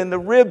ripped and the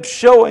ribs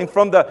showing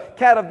from the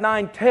cat of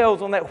nine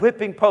tails on that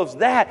whipping post,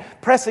 that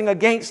pressing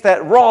against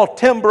that raw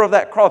timber of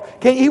that cross.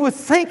 He was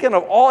thinking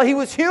of all. He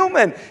was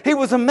human. He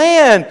was a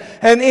man.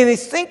 And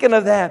he's thinking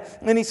of that.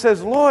 And he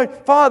says, Lord,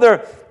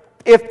 Father,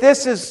 if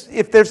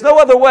there's no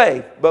other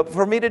way but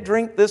for me to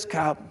drink this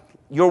cup,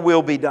 your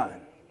will be done.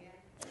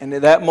 And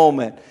at that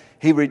moment,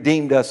 he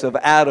redeemed us of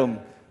Adam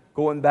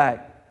going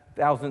back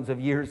thousands of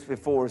years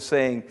before,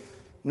 saying,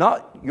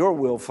 not your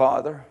will,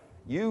 Father.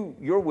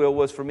 Your will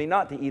was for me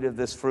not to eat of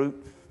this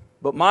fruit,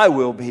 but my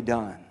will be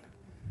done.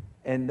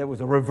 And there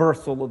was a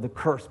reversal of the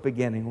curse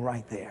beginning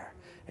right there.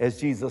 As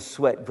Jesus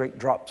sweat great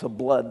drops of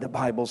blood, the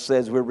Bible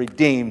says we're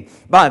redeemed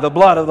by the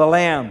blood of the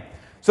Lamb.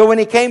 So when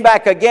he came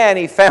back again,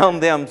 he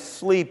found them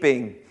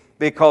sleeping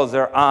because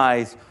their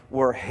eyes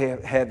were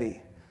heavy.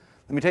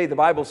 Let me tell you, the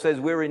Bible says,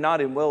 weary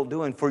not in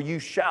well-doing, for you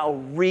shall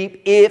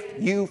reap if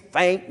you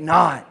faint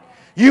not.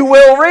 You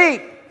will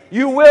reap.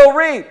 You will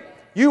reap.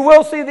 You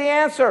will see the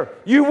answer.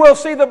 You will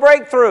see the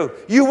breakthrough.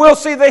 You will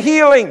see the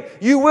healing.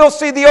 You will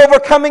see the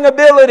overcoming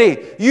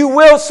ability. You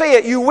will see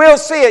it. You will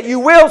see it. You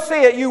will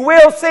see it. You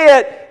will see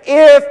it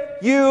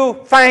if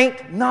you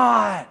faint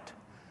not.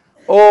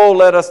 Oh,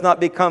 let us not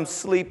become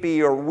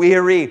sleepy or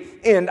weary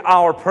in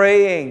our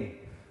praying.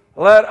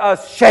 Let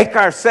us shake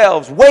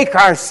ourselves, wake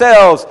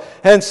ourselves,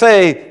 and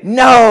say,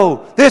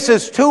 no, this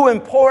is too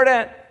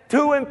important,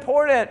 too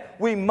important.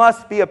 We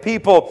must be a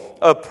people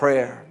of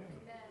prayer.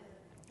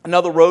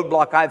 Another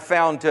roadblock I've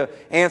found to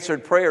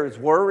answered prayer is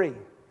worry.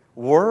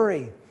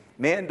 Worry.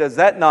 Man, does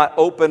that not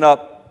open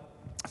up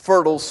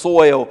fertile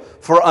soil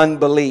for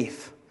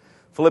unbelief?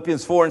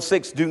 Philippians 4 and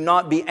 6, do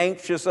not be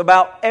anxious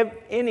about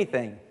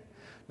anything.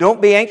 Don't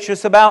be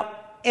anxious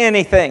about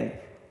anything.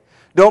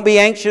 Don't be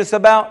anxious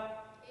about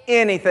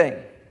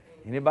anything.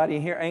 Anybody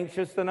in here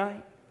anxious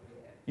tonight?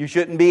 You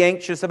shouldn't be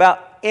anxious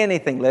about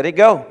anything. Let it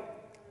go.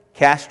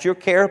 Cast your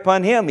care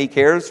upon Him. He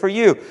cares for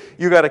you.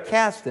 You got to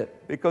cast it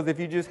Because if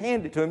you just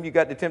hand it to him, you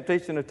got the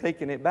temptation of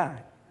taking it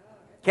back.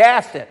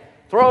 Cast it.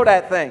 Throw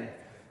that thing.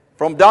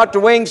 From Dr.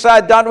 Wing's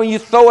side, Dr. Wing, you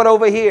throw it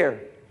over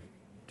here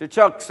to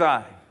Chuck's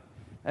side.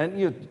 And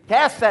you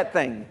cast that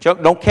thing.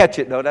 Chuck, don't catch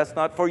it, though. That's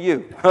not for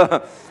you.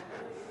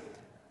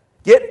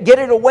 Get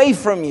it away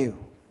from you.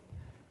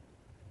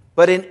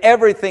 But in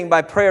everything,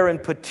 by prayer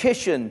and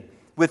petition,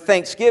 with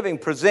thanksgiving,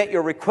 present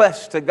your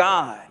requests to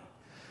God.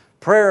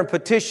 Prayer and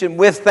petition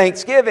with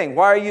thanksgiving.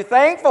 Why are you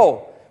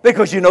thankful?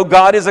 Because you know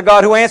God is a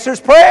God who answers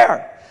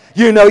prayer.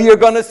 You know you're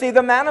going to see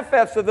the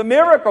manifest of the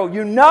miracle.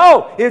 You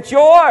know it's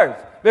yours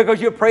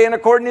because you're praying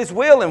according to His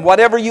will. And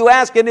whatever you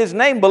ask in His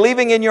name,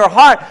 believing in your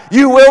heart,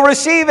 you will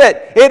receive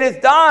it. It is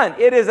done.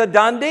 It is a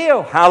done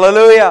deal.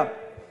 Hallelujah.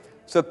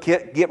 So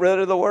get rid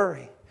of the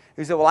worry.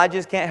 You say, well, I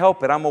just can't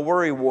help it. I'm a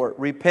worrywart.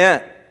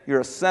 Repent.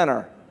 You're a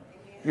sinner.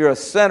 You're a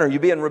sinner.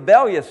 You're being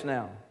rebellious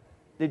now.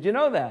 Did you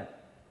know that?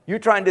 You're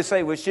trying to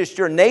say, well, it's just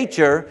your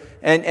nature,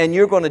 and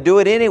you're going to do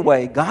it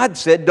anyway. God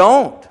said,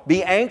 don't.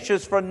 Be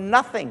anxious for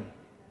nothing.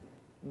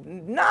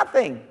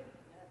 Nothing.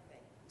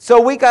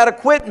 So we got to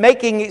quit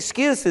making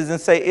excuses and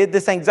say,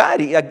 this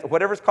anxiety,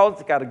 whatever's caused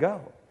it's got to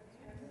go.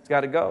 It's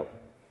got to go.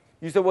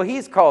 You say, well,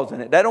 He's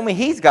causing it. That don't mean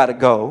He's got to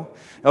go.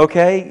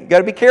 Okay? You got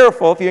to be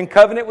careful. If you're in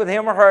covenant with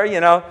him or her,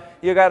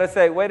 you got to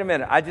say, wait a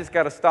minute, I just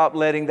got to stop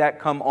letting that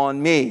come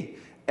on me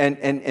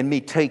and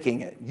me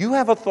taking it. You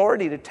have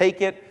authority to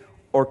take it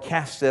or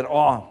cast it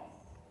off.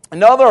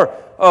 Another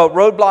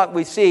roadblock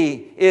we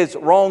see is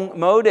wrong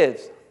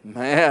motives.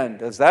 Man,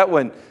 does that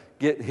one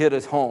hit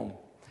us home.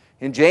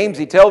 In James,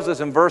 he tells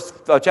us in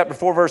chapter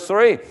 4, verse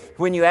 3,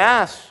 when you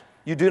ask,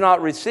 you do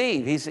not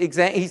receive.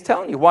 He's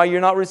telling you why you're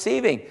not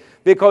receiving.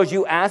 Because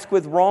you ask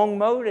with wrong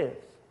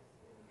motives.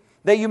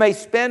 That you may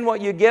spend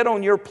what you get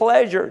on your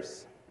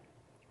pleasures.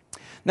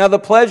 Now, the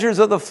pleasures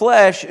of the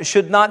flesh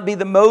should not be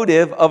the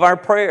motive of our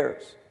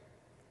prayers.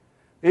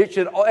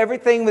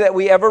 Everything that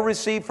we ever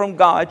receive from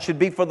God should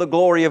be for the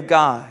glory of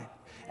God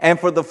and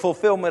for the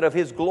fulfillment of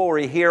His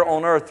glory here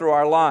on earth through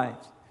our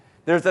lives.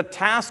 There's a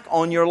task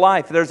on your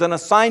life. There's an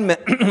assignment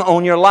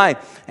on your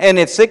life. And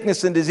if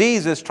sickness and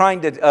disease is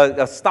trying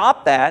to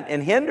stop that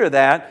and hinder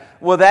that,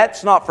 well,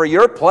 that's not for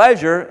your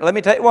pleasure. Let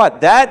me tell you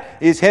what, that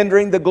is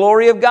hindering the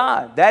glory of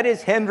God. That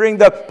is hindering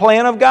the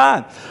plan of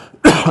God.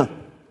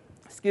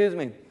 Excuse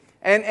me.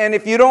 And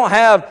if you don't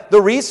have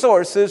the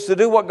resources to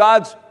do what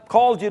God's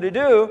called you to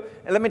do,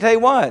 and let me tell you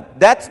what,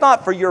 that's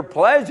not for your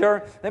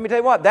pleasure. Let me tell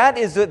you what, that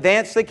is to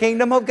advance the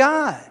kingdom of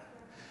God.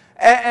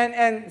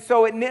 And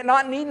so it need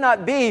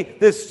not be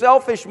this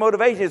selfish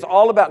motivation. It's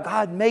all about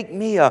God, make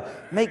me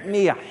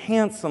a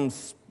handsome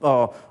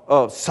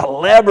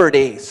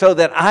celebrity so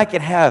that I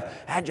can have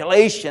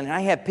adulation.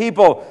 I have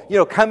people,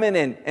 come in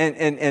and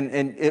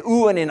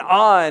oohing and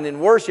ahhing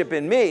and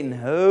worshiping me.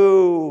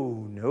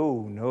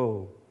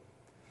 No.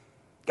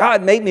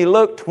 God made me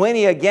look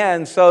 20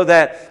 again so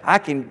that I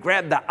can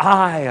grab the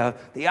eye of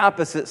the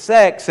opposite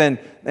sex and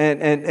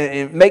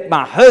make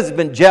my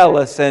husband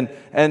jealous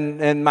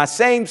and my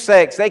same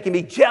sex, they can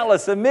be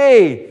jealous of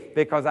me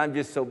because I'm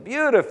just so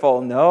beautiful.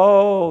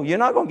 No, you're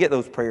not going to get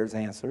those prayers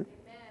answered.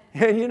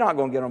 You're not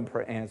going to get them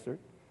answered.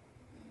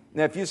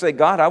 Now, if you say,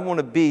 God, I want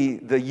to be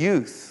the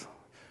youth.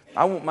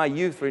 I want my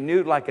youth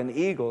renewed like an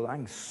eagle. I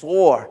can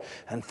soar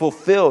and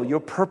fulfill your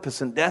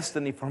purpose and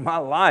destiny for my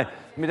life.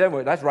 Let me tell you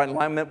what, that's right in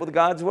alignment with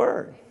God's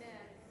Word.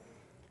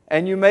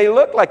 And you may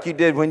look like you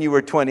did when you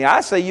were 20.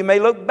 I say you may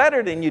look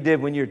better than you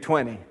did when you're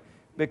 20.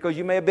 Because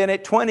you may have been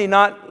at 20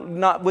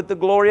 not with the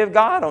glory of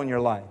God on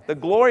your life. The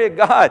glory of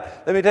God,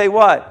 let me tell you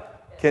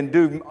what, can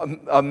do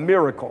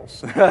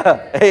miracles.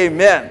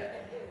 Amen.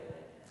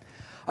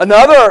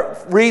 Another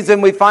reason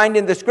we find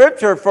in the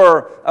Scripture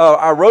for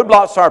our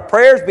roadblocks to our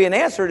prayers being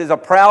answered is a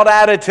proud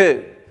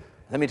attitude.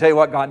 Let me tell you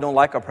what, God don't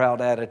like a proud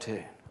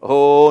attitude.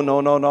 Oh,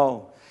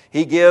 no.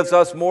 He gives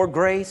us more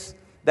grace.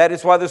 That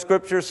is why the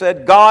Scripture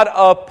said, God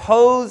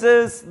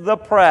opposes the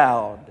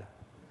proud.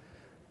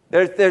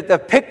 There's a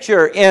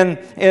picture in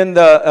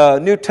the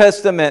New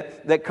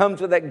Testament that comes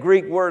with that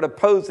Greek word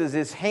opposes.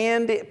 His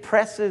hand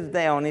presses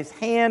down. His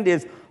hand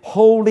is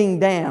holding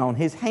down.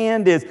 His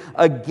hand is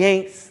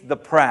against the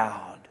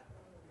proud.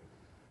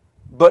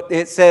 But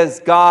it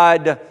says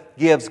God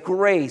gives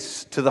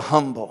grace to the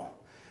humble.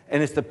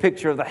 And it's the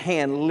picture of the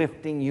hand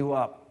lifting you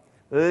up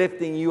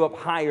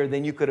higher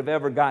than you could have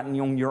ever gotten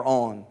on your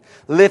own.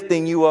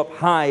 Lifting you up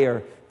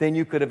higher than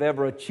you could have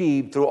ever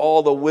achieved through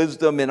all the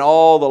wisdom and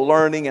all the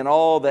learning and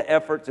all the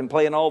efforts and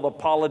playing all the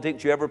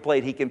politics you ever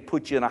played. He can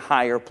put you in a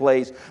higher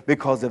place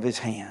because of His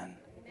hand.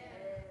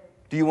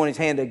 Do you want His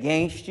hand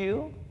against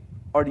you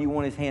or do you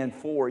want His hand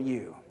for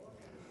you?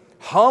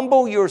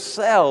 Humble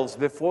yourselves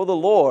before the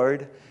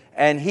Lord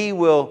and He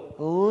will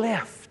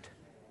lift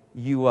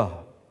you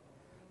up.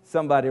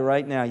 Somebody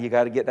right now, you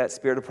got to get that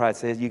spirit of pride.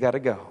 Says you got to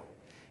go.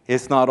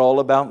 It's not all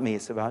about me.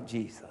 It's about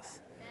Jesus.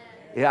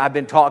 Yeah, I've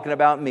been talking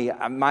about me.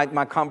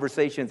 My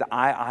conversations,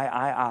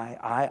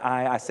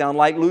 I sound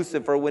like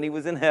Lucifer when he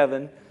was in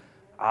heaven.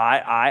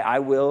 I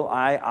will.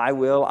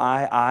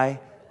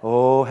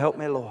 Oh, help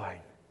me, Lord.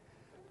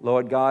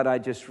 Lord God, I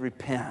just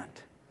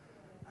repent.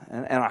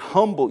 And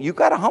you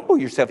got to humble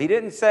yourself. He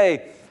didn't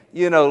say,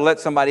 let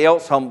somebody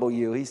else humble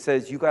you. He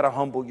says, you got to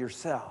humble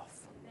yourself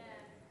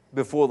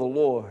before the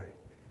Lord.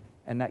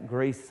 And that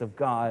grace of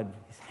God,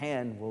 His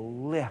hand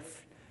will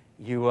lift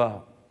you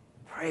up.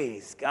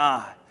 Praise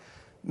God.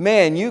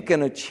 Man, you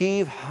can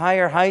achieve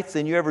higher heights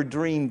than you ever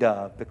dreamed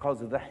of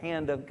because of the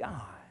hand of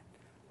God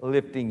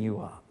lifting you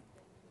up.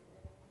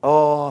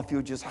 Oh, if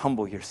you'll just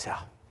humble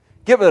yourself.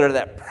 Get rid of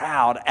that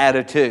proud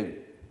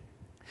attitude.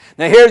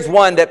 Now, here's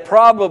one that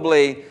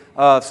probably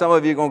some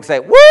of you are going to say,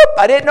 whoop,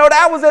 I didn't know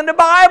that was in the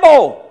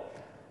Bible.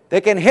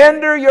 They can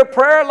hinder your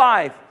prayer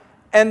life.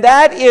 And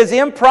that is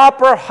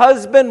improper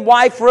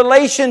husband-wife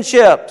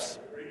relationships.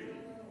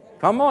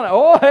 Come on.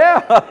 Oh,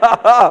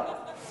 yeah.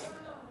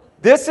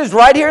 This is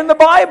right here in the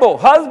Bible.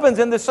 Husbands,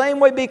 in the same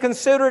way, be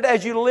considerate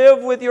as you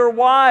live with your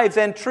wives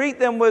and treat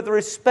them with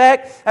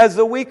respect as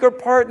the weaker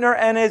partner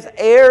and as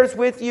heirs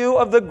with you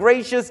of the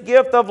gracious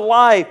gift of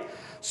life,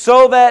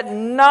 so that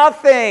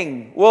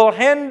nothing will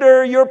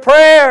hinder your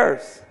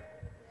prayers.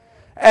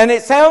 And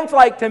it sounds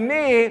like to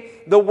me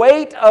the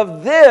weight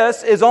of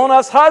this is on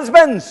us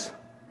husbands.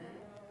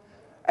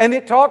 And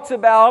it talks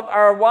about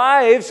our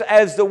wives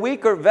as the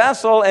weaker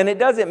vessel, and it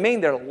doesn't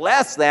mean they're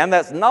less than.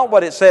 That's not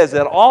what it says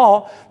at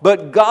all.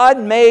 But God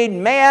made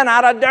man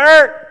out of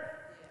dirt.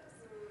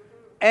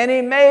 And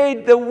He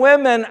made the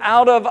women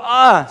out of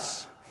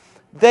us.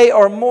 They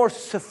are more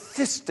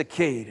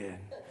sophisticated.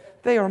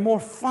 They are more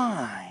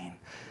fine.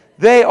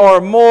 They are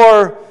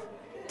more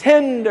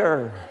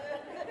tender.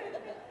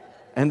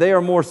 And they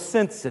are more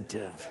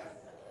sensitive.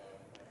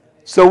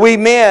 So we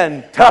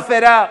men, tough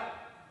it up.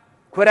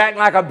 Quit acting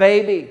like a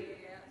baby.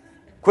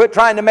 Quit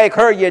trying to make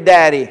her your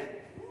daddy.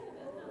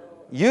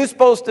 You're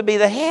supposed to be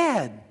the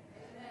head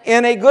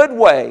in a good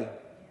way.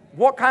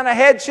 What kind of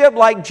headship?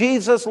 Like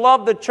Jesus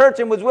loved the church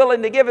and was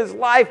willing to give His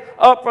life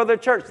up for the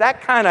church.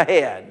 That kind of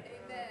head.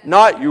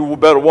 Not, you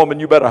better woman,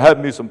 you better have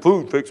me some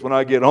food fixed when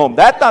I get home.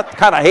 That's not the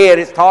kind of head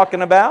it's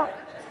talking about.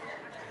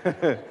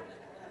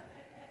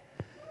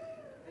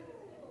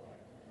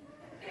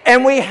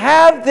 And we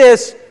have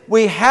this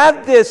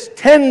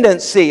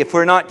tendency, if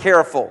we're not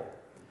careful,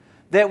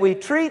 that we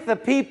treat the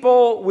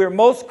people we're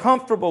most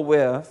comfortable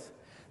with,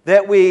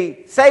 that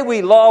we say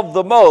we love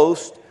the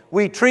most,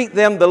 we treat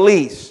them the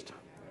least.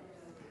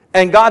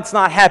 And God's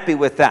not happy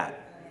with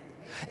that.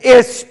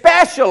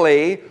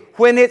 Especially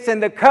when it's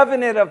in the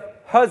covenant of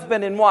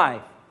husband and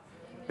wife.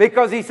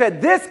 Because He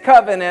said this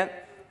covenant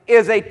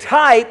is a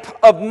type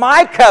of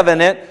my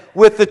covenant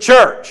with the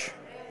church.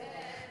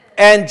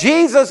 And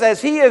Jesus,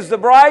 as He is the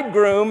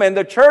bridegroom and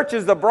the church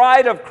is the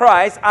bride of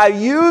Christ, I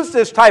use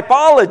this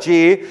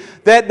typology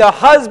that the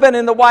husband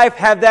and the wife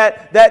have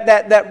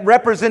that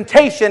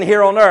representation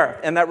here on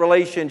earth and that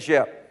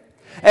relationship.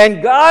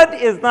 And God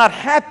is not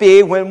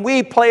happy when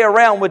we play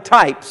around with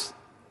types.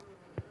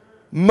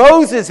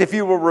 Moses, if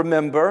you will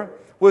remember,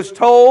 was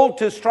told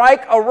to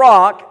strike a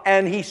rock,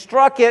 and he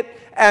struck it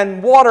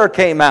and water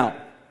came out.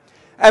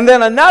 And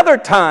then another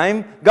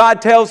time,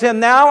 God tells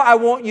him, now I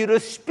want you to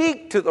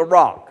speak to the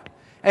rock.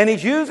 And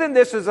He's using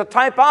this as a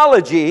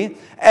typology.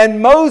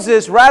 And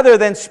Moses, rather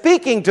than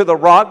speaking to the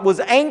rock, was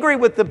angry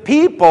with the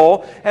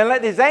people and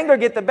let his anger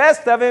get the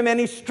best of him. And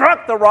he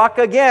struck the rock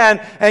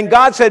again. And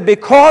God said,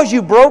 because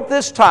you broke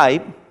this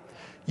type,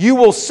 you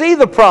will see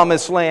the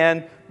promised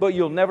land, but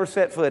you'll never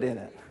set foot in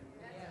it.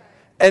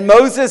 And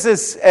Moses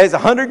is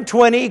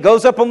 120,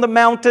 goes up on the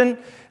mountain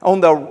on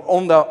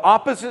the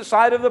opposite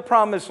side of the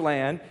promised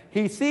land.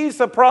 He sees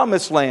the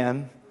promised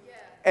land.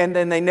 And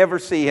then they never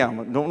see him.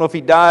 I don't know if he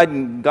died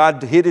and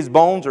God hid his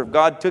bones or if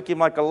God took him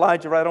like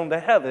Elijah right on to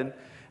heaven.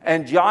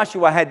 And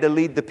Joshua had to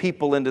lead the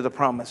people into the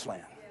promised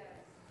land.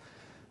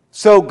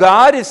 So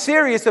God is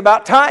serious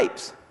about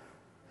types.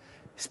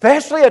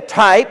 Especially a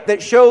type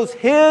that shows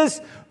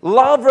His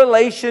love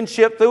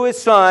relationship through His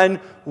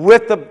Son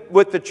with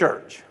the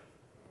church.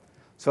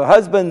 So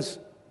husbands,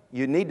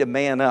 you need to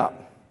man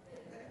up.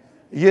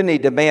 You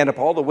need to man up.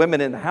 All the women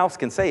in the house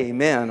can say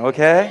amen,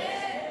 okay?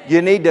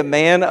 You need to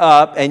man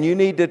up, and you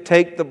need to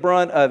take the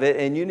brunt of it,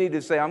 and you need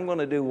to say, I'm going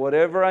to do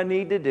whatever I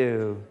need to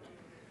do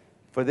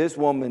for this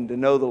woman to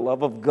know the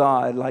love of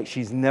God like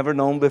she's never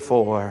known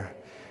before.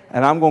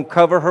 And I'm going to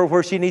cover her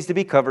where she needs to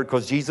be covered,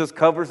 because Jesus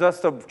covers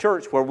us, the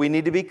church, where we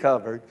need to be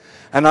covered.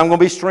 And I'm going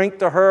to be strength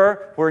to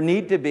her where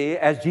need to be,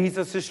 as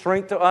Jesus is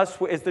strength to us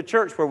as the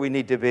church where we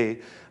need to be.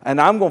 And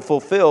I'm going to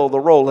fulfill the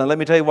role. And let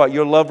me tell you what,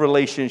 your love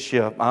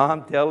relationship,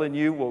 I'm telling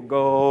you, will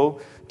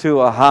go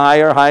to a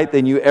higher height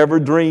than you ever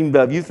dreamed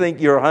of. You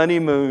think your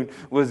honeymoon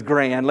was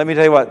grand. Let me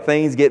tell you what,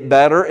 things get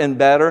better and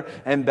better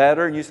and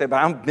better. And you say,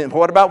 but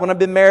what about when I've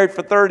been married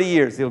for 30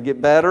 years? It'll get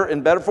better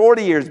and better,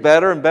 40 years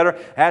better and better.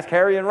 Ask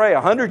Harry and Ray,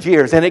 100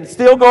 years, and it's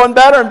still going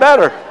better and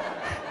better.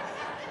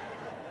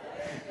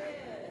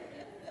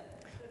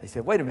 They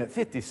said, wait a minute,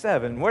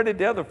 57. Where did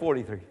the other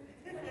 43?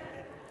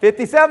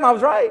 57, I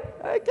was right.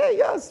 Okay,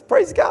 yes,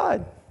 praise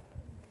God.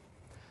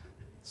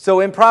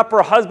 So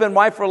improper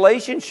husband-wife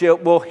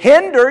relationship will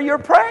hinder your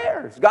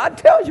prayers. God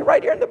tells you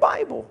right here in the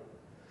Bible.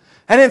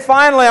 And then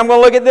finally, I'm going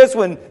to look at this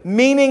one,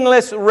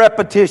 meaningless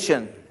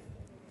repetition.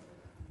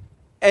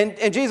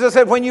 And Jesus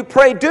said, when you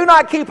pray, do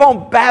not keep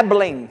on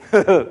babbling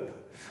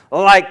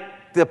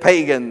like the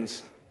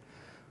pagans.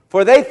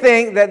 For they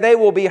think that they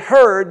will be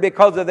heard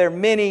because of their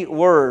many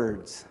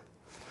words.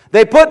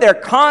 They put their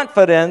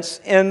confidence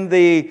in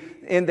the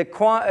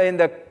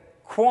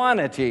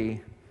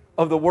quantity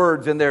of the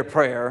words in their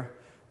prayer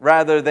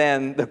rather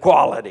than the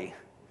quality.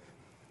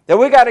 That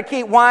we got to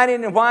keep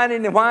whining and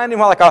whining and whining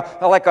like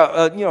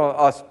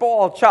a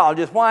spoiled child,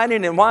 just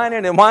whining and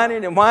whining and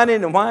whining and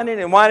whining and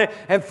whining and whining.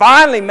 And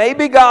finally,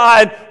 maybe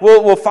God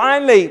will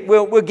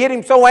get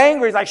him so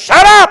angry. He's like,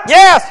 shut up!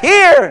 Yes,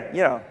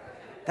 here!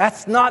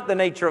 That's not the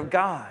nature of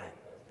God.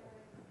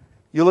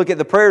 You look at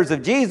the prayers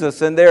of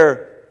Jesus, and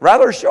they're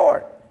rather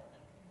short.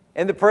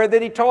 And the prayer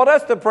that he taught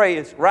us to pray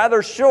is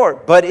rather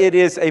short, but it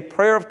is a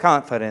prayer of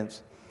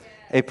confidence,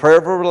 a prayer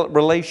of a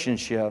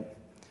relationship.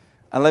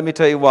 And let me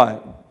tell you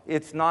what.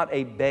 It's not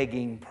a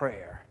begging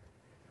prayer.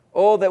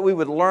 Oh, that we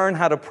would learn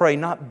how to pray,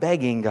 not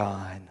begging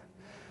God,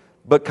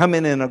 but come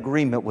in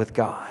agreement with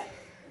God.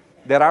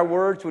 That our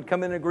words would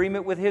come in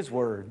agreement with His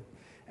Word.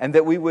 And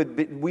that we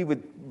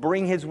would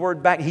bring His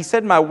Word back. He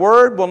said, my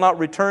Word will not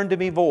return to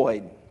me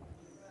void.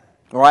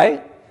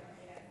 Right?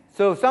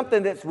 So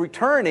something that's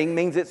returning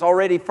means it's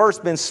already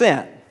first been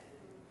sent.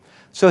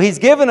 So He's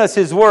given us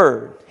His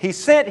Word. He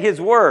sent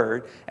His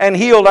Word and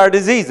healed our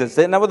diseases.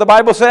 Isn't that what the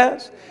Bible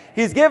says?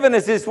 He's given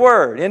us His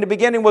Word. In the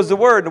beginning was the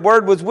Word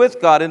was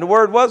with God, and the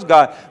Word was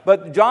God.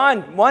 But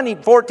John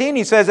 1:14,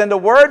 he says, and the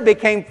Word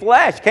became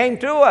flesh, came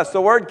to us.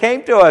 The Word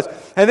came to us.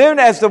 And then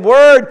as the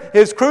Word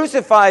is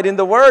crucified, and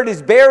the Word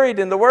is buried,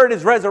 and the Word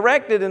is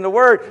resurrected, and the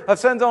Word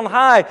ascends on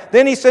high,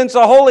 then He sends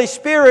the Holy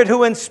Spirit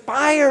who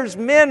inspires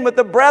men with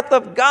the breath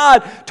of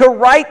God to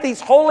write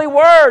these holy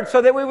words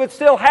so that we would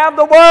still have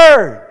the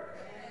Word.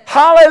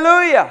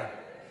 Hallelujah!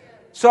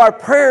 So our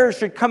prayers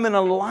should come in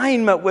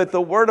alignment with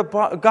the Word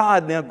of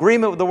God, in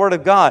agreement with the Word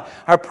of God.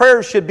 Our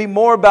prayers should be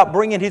more about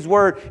bringing His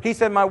Word. He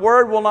said, my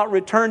Word will not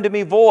return to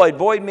me void.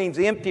 Void means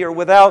empty or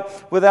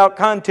without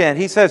content.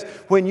 He says,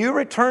 when you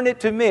return it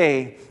to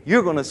me,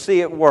 you're going to see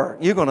it work.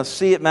 You're going to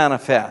see it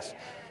manifest.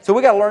 So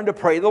we got to learn to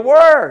pray the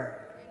Word.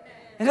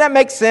 Does that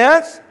make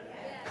sense?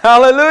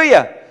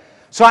 Hallelujah.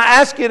 So I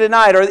ask you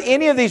tonight, are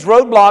any of these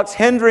roadblocks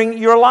hindering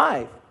your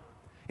life?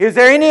 Is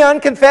there any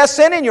unconfessed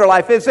sin in your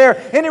life? Is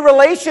there any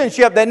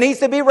relationship that needs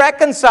to be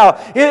reconciled?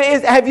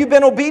 Have you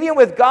been obedient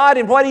with God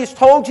in what He's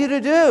told you to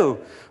do?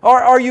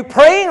 Or are you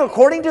praying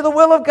according to the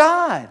will of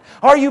God?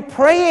 Are you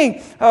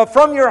praying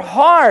from your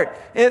heart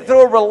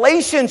through a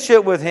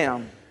relationship with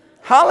Him?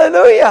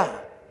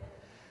 Hallelujah.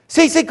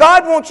 See,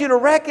 God wants you to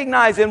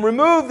recognize and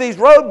remove these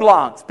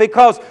roadblocks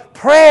because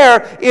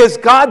prayer is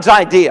God's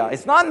idea.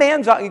 It's not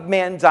man's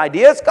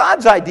idea, it's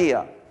God's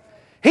idea.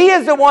 He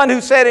is the one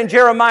who said in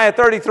Jeremiah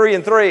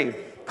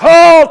 33:3,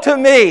 call to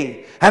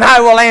me and I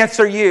will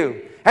answer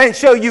you and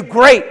show you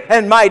great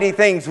and mighty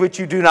things which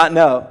you do not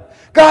know.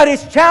 God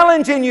is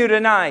challenging you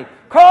tonight.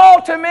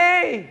 Call to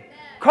me.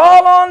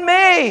 Call on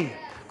me.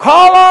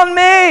 Call on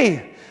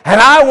me.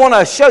 And I want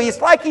to show you, it's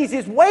like He's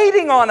just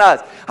waiting on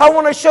us. I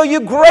want to show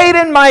you great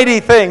and mighty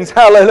things.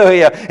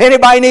 Hallelujah.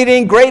 Anybody need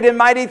any great and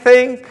mighty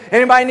things?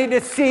 Anybody need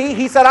to see?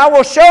 He said, I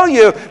will show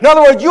you. In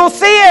other words, you'll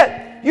see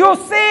it. You'll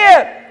see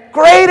it.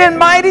 Great and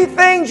mighty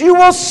things you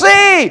will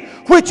see,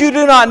 which you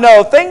do not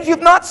know. Things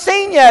you've not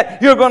seen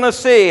yet, you're going to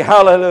see.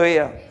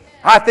 Hallelujah.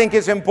 I think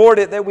it's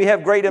important that we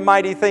have great and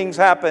mighty things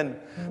happen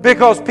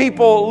because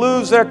people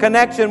lose their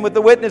connection with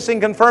the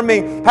witnessing,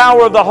 confirming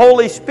power of the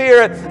Holy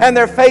Spirit, and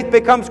their faith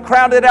becomes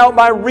crowded out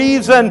by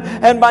reason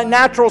and by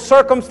natural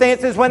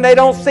circumstances when they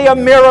don't see a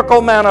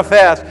miracle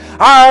manifest.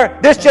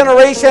 This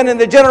generation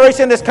and the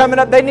generation that's coming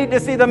up, they need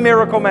to see the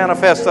miracle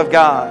manifest of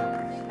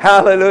God.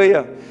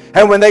 Hallelujah.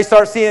 And when they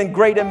start seeing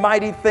great and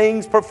mighty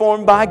things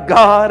performed by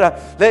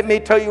God, let me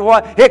tell you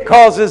what, it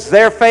causes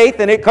their faith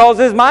and it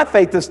causes my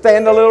faith to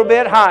stand a little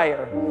bit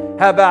higher.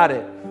 How about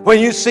it? When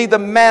you see the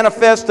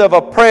manifest of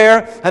a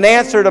prayer, an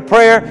answer to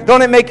prayer,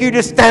 don't it make you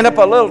just stand up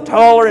a little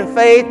taller in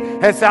faith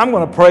and say, I'm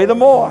going to pray the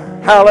more.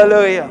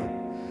 Hallelujah.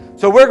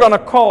 So we're going to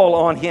call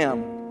on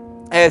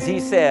Him, as He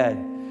said,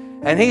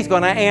 and He's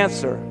going to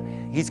answer.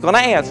 He's going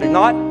to answer,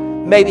 not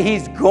maybe.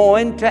 He's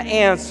going to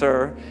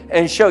answer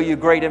and show you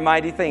great and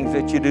mighty things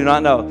that you do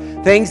not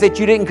know. Things that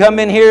you didn't come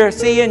in here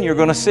seeing, you're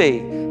going to see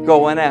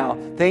going out.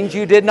 Things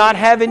you did not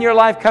have in your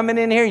life coming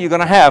in here, you're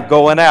going to have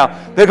going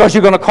out because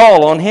you're going to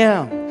call on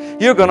Him.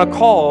 You're going to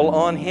call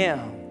on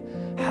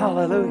Him.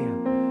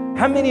 Hallelujah.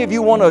 How many of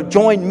you want to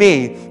join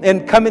me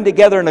in coming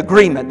together in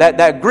agreement?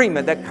 That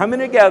agreement, that coming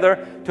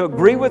together to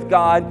agree with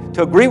God,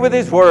 to agree with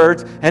His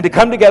words, and to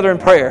come together in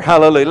prayer.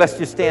 Hallelujah. Let's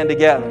just stand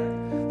together.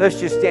 Let's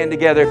just stand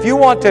together. If you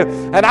want to,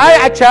 and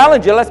I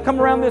challenge you, let's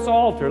come around this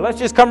altar. Let's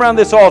just come around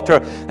this altar.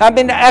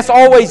 That's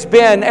always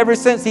been, ever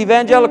since the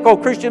evangelical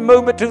Christian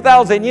movement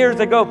 2,000 years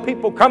ago,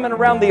 people coming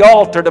around the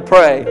altar to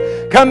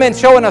pray. Come in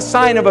showing a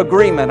sign of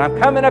agreement. I'm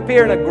coming up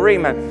here in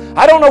agreement.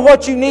 I don't know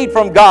what you need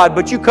from God,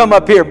 but you come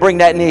up here, bring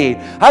that need.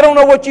 I don't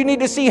know what you need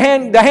to see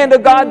the hand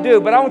of God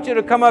do, but I want you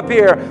to come up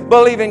here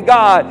believing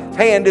God's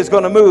hand is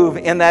going to move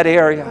in that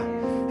area.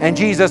 And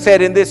Jesus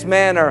said, in this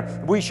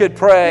manner we should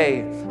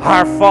pray,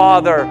 Our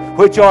Father,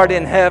 which art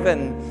in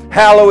heaven,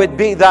 hallowed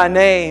be thy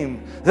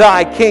name.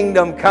 Thy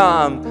kingdom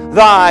come,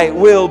 thy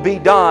will be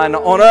done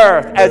on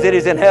earth as it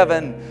is in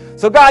heaven.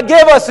 So God,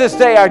 give us this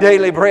day our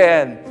daily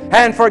bread.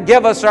 And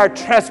forgive us our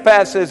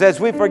trespasses as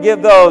we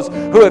forgive those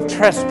who have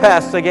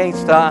trespassed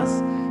against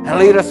us. And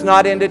lead us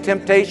not into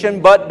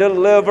temptation, but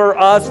deliver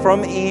us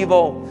from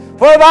evil.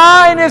 For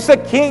thine is the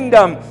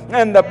kingdom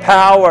and the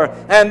power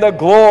and the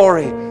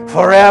glory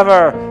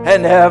forever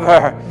and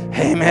ever.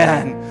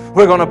 Amen.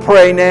 We're going to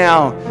pray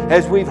now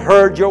as we've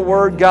heard your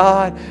word,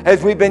 God,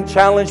 as we've been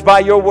challenged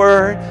by your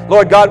word.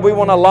 Lord God, we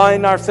want to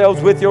align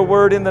ourselves with your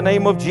word in the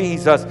name of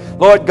Jesus.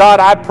 Lord God,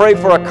 I pray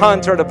for a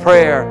concert of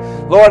prayer.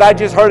 Lord, I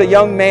just heard a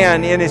young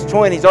man in his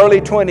 20s, early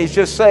 20s,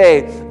 just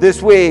say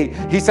this week,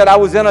 he said, I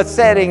was in a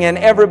setting and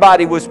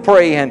everybody was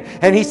praying.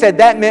 And he said,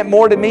 that meant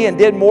more to me and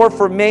did more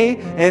for me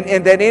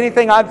and than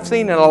anything I've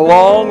seen in a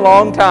long,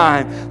 long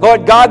time.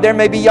 Lord God, there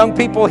may be young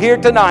people here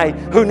tonight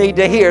who need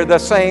to hear the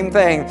same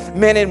thing.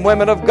 Men and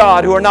women of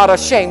God who are not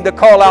ashamed to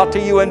call out to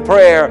you in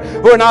prayer,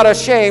 who are not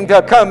ashamed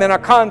to come in a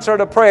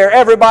concert of prayer,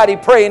 everybody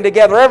praying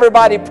together,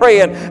 everybody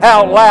praying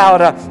out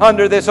loud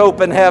under this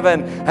open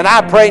heaven. And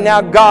I pray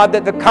now, God,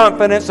 that the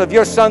confidence of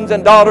your sons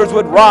and daughters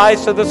would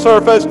rise to the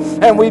surface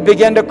and we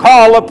begin to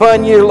call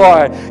upon you,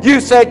 Lord.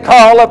 You said,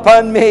 call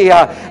upon me,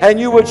 and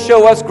you would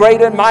show us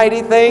great and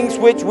mighty things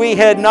which we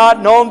had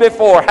not known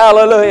before.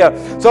 Hallelujah.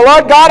 So,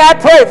 Lord God, I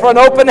pray for an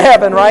open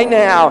heaven right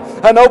now,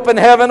 an open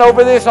heaven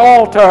over this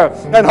altar,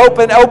 an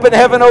open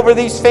heaven over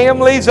these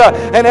families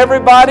and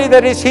everybody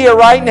that is here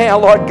right now,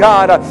 Lord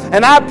God.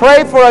 And I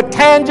pray for a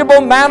tangible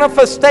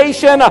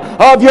manifestation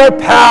of your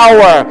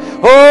power.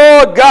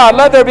 Oh God,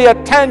 let there be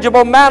a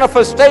tangible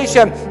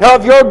manifestation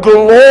of your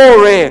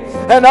glory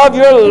and of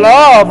your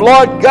love,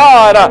 Lord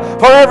God,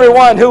 for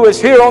everyone who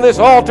is here on this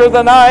altar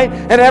tonight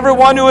and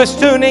everyone who is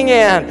tuning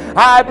in.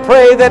 I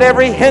pray that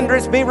every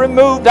hindrance be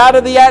removed out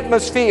of the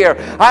atmosphere.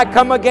 I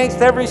come against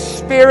every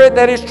spirit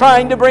that is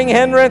trying to bring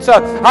hindrance.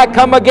 I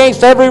come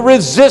against every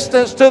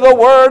resistance to the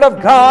Word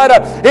of God.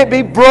 It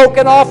be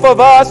broken off of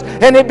us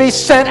and it be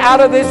sent out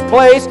of this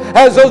place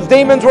as those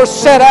demons were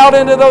set out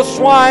into those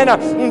swine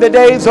in the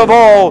days of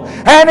old.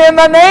 And in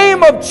the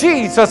name of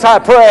Jesus I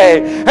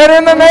pray. And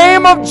in the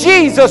name of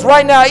Jesus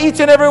right now, each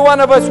and every one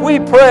of us, we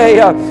pray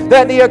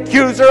that the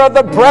accuser of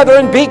the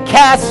brethren be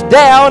cast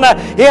down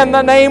in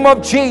the name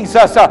of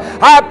Jesus.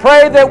 I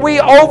pray that we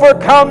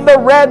overcome the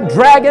red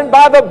dragon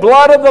by the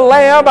blood of the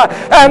Lamb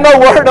and the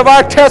word of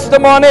our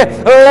testimony.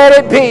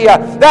 Let it be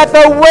that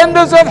the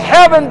windows of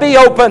heaven be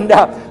opened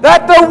up.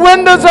 That the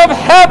windows of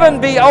heaven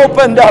be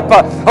opened up.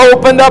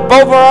 Opened up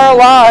over our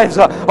lives.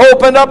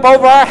 Opened up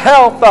over our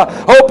health.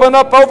 Opened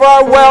up over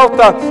our wealth.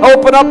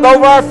 Opened up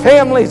over our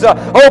families.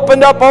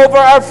 Opened up over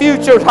our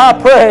futures. I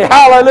pray.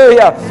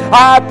 Hallelujah.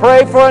 I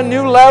pray for a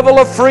new level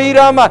of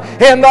freedom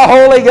in the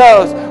Holy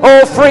Ghost.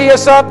 Oh, free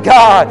us up,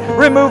 God.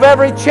 Remove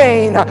every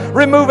chain.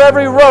 Remove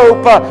every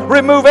rope.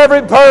 Remove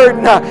every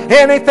burden.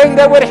 Anything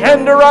that would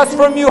hinder us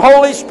from you,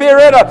 Holy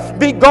Spirit,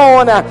 be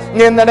gone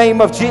in the name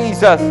of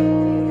Jesus.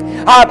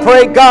 I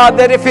pray, God,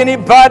 that if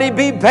anybody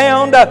be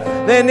bound,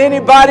 then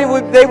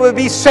they would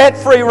be set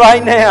free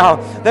right now.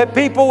 That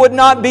people would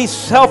not be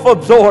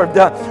self-absorbed,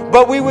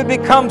 but we would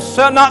become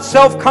not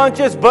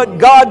self-conscious, but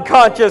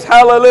God-conscious.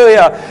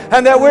 Hallelujah.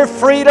 And that we're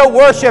free to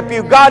worship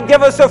you. God,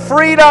 give us a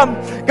freedom.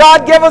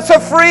 God, give us a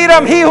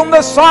freedom. He whom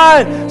the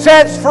Son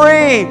sets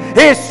free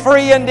is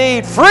free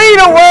indeed. Free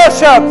to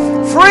worship,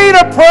 free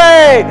to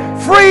pray,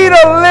 free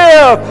to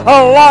live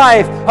a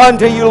life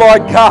unto you,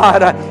 Lord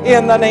God,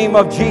 in the name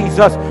of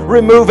Jesus.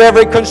 Remove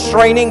every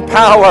constraining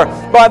power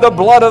by the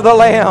blood of the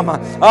Lamb.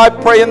 I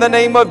pray in the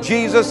name of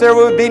Jesus there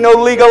would be no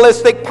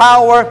legalistic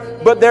power,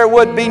 but there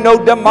would be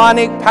no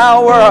demonic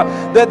power,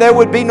 that there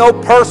would be no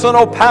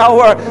personal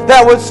power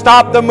that would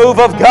stop the move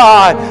of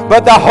God,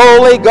 but the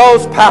Holy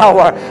Ghost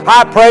power.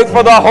 I pray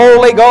for the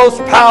Holy Ghost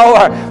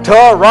power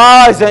to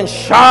arise and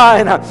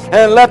shine,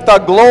 and let the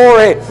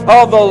glory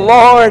of the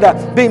Lord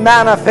be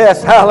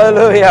manifest.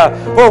 Hallelujah.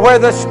 For where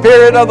the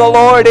Spirit of the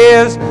Lord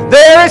is,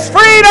 there is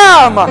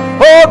freedom.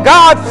 Oh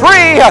God,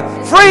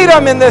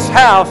 freedom in this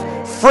house.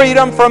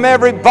 Freedom from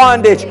every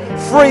bondage.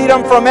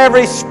 Freedom from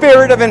every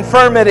spirit of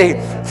infirmity.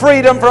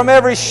 Freedom from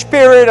every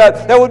spirit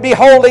that would be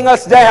holding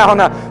us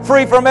down.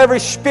 Free from every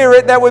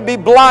spirit that would be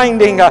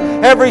blinding.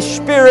 Every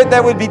spirit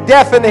that would be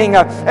deafening.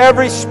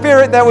 Every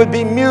spirit that would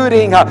be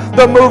muting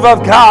the move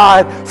of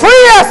God.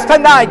 Free us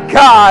tonight,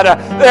 God,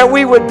 that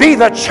we would be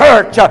the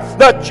church of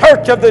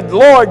the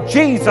Lord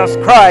Jesus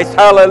Christ.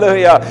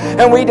 Hallelujah.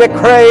 And we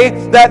decree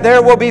that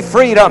there will be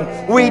freedom.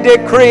 We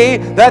decree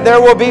that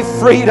there will be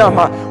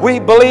freedom. We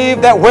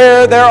believe that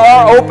where there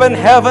are open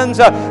heavens,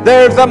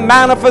 there's the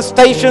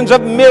manifestations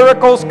of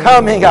miracles, revivals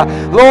coming.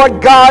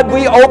 Lord God,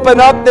 we open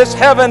up this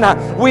heaven.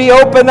 We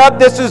open up,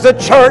 this is the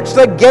church,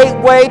 the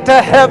gateway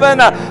to heaven.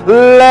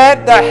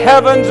 Let the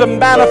heavens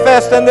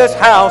manifest in this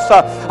house.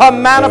 A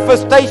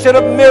manifestation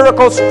of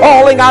miracles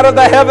falling out of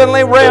the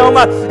heavenly realm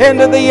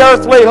into the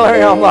earthly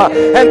realm.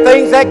 And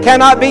things that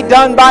cannot be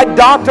done by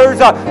doctors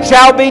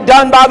shall be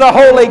done by the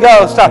Holy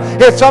Ghost.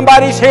 If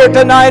somebody's here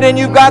tonight and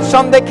you've got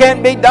something that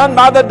can't be done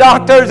by the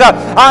doctors,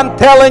 I'm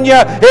telling you,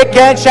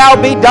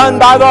 shall be done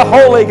by the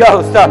Holy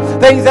Ghost.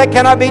 Things that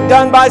cannot be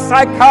done by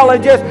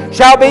psychologists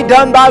shall be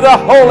done by the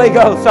Holy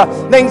Ghost.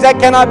 Things that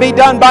cannot be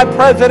done by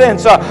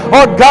presidents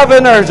or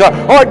governors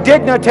or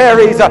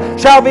dignitaries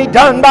shall be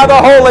done by the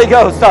Holy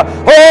Ghost.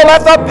 Oh,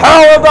 let the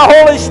power of the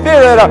Holy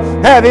Spirit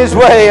have His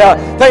way.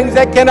 Things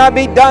that cannot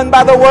be done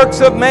by the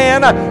works of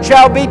man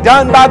shall be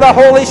done by the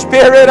Holy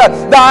Spirit.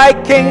 Thy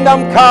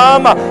kingdom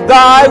come,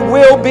 thy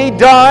will be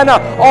done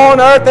on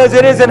earth as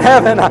it is in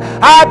heaven.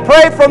 I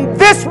pray from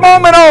this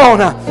moment on,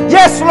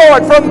 yes,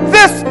 Lord, from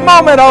this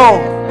moment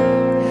on,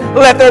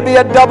 let there be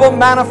a double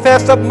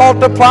manifest of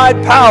multiplied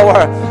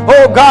power.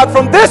 Oh God,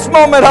 from this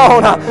moment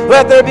on,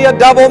 let there be a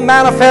double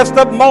manifest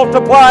of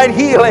multiplied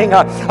healing,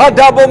 a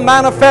double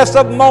manifest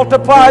of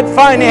multiplied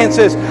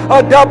finances,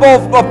 a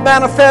double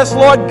manifest,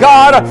 Lord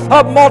God,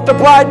 of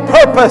multiplied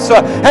purpose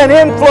and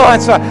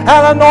influence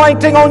and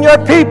anointing on your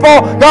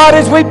people. God,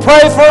 as we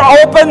pray for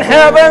open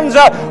heavens,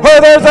 where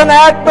there's an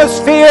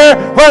atmosphere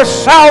where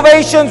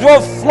salvations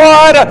will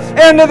flood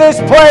into this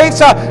place,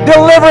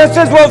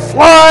 deliverances will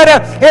flood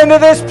into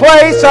this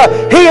place,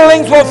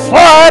 healings will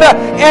flood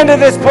into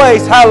this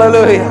place.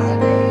 Hallelujah.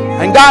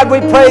 And God, we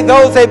pray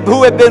those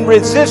who have been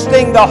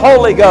resisting the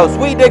Holy Ghost,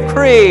 we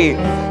decree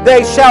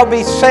they shall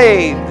be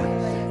saved.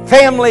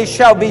 Families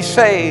shall be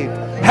saved.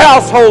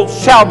 Households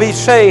shall be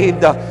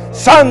saved.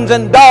 Sons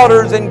and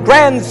daughters and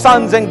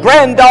grandsons and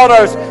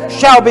granddaughters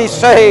shall be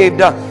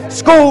saved.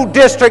 School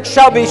districts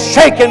shall be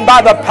shaken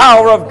by the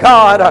power of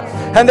God.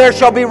 And there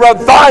shall be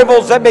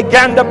revivals that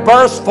begin to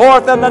burst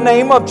forth in the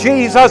name of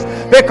Jesus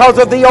because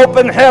of the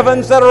open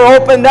heavens that are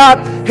opened up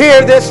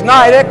here this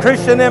night at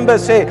Christian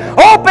Embassy.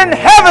 Open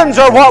heavens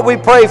are what we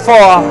pray for.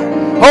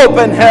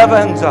 Open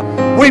heavens.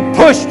 We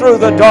push through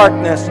the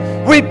darkness.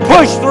 We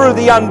push through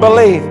the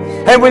unbelief.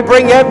 And we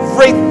bring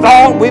every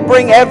thought, we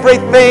bring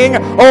everything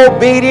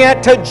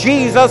obedient to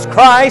Jesus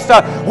Christ.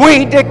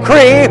 We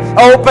decree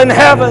open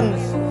heavens.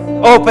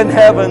 Open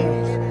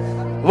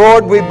heavens.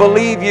 Lord, we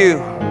believe you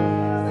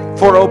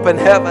for open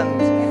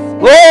heavens.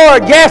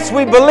 Lord, yes,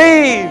 we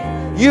believe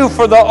you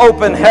for the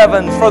open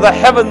heavens, for the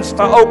heavens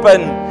to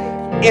open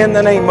in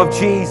the name of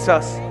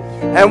Jesus.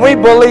 And we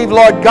believe,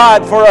 Lord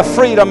God, for a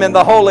freedom in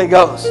the Holy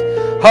Ghost.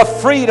 A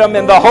freedom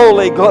in the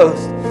Holy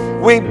Ghost.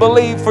 We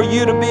believe for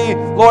you to be,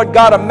 Lord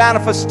God, a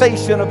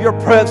manifestation of your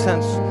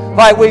presence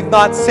like we've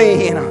not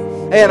seen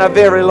in a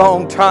very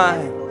long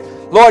time.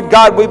 Lord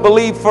God, we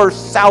believe for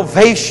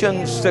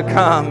salvations to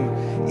come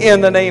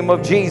in the name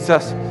of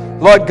Jesus.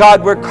 Lord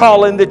God, we're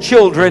calling the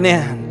children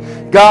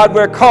in. God,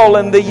 we're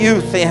calling the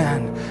youth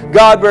in.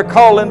 God, we're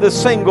calling the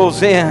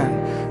singles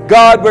in.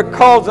 God, we're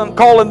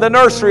calling the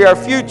nursery, our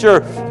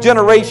future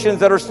generations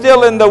that are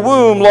still in the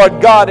womb,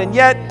 Lord God, and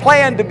yet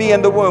plan to be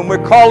in the womb.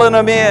 We're calling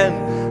them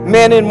in.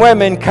 Men and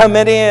women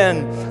coming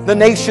in. The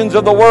nations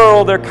of the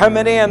world, they're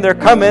coming in. They're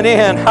coming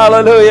in.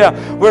 Hallelujah.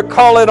 We're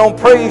calling on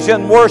praise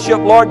and worship,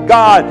 Lord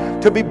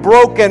God, to be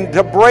broken,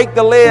 to break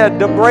the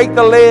lid,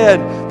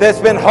 that's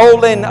been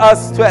holding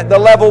us to at the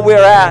level we're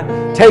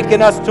at,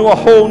 taking us to a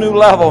whole new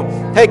level,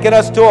 taking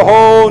us to a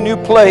whole new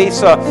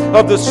place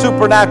of the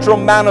supernatural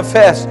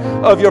manifest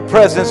of your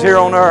presence here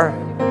on earth.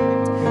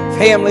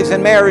 Families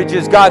and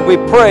marriages, God, we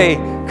pray,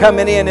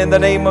 coming in the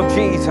name of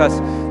Jesus.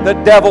 The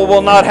devil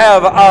will not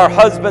have our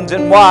husbands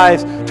and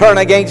wives turn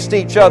against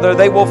each other.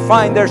 They will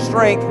find their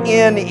strength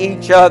in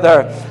each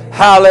other.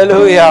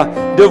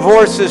 Hallelujah.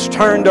 Divorces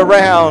turned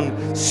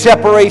around.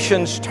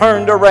 Separations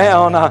turned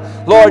around.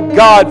 Lord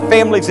God,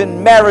 families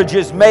and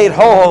marriages made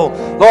whole.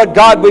 Lord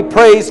God, we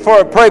pray for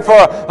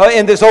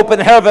in this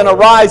open heaven a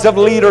rise of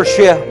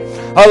leadership.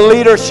 A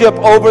leadership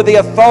over the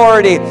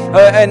authority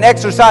and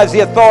exercise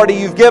the authority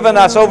you've given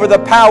us over the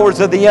powers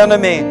of the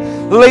enemy.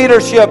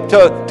 Leadership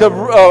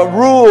to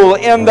rule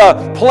in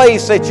the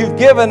place that you've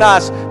given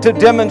us to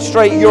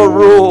demonstrate your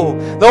rule.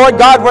 Lord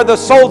God, where the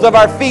soles of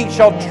our feet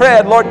shall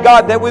tread, Lord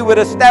God, that we would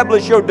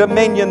establish your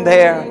dominion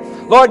there.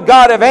 Lord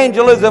God,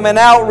 evangelism and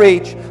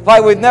outreach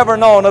like we've never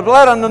known.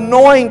 Let an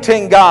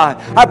anointing, God.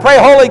 I pray,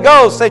 Holy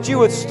Ghost, that you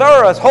would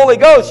stir us. Holy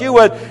Ghost, you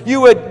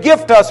would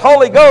gift us.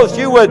 Holy Ghost,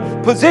 you would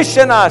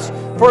position us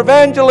for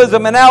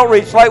evangelism and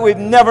outreach like we've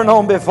never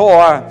known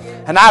before.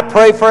 And I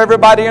pray for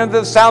everybody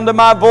under the sound of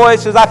my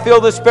voice as I feel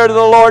the Spirit of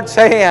the Lord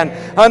saying,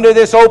 under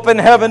this open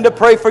heaven, to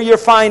pray for your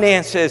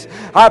finances.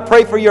 I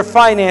pray for your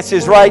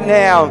finances right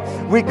now.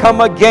 We come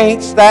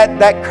against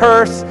that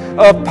curse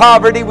of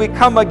poverty. We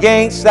come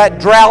against that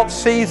drought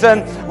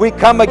season. We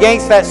come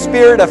against that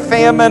spirit of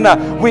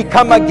famine. We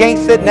come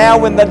against it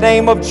now in the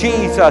name of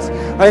Jesus.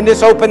 In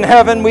this open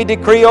heaven, we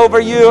decree over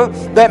you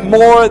that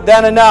more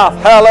than enough,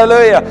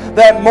 hallelujah,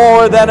 that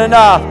more than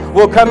enough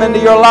will come into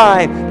your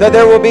life, that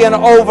there will be an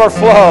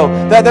overflow,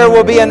 that there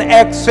will be an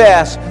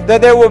excess,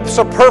 that there will be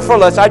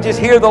superfluous. I just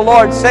hear the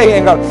Lord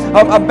saying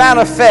a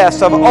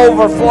manifest of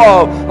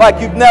overflow like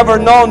you've never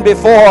known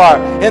before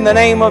in the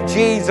name of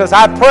Jesus.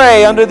 I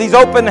pray under these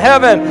open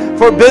heaven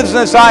for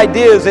business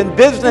ideas and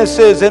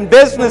businesses and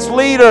business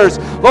leaders.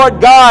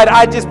 Lord God,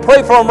 I just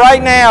pray for them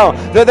right now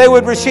that they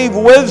would receive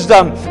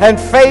wisdom and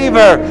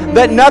favor,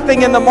 that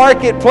nothing in the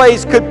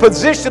marketplace could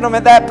position them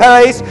at that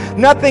place.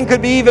 Nothing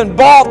could be even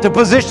bought to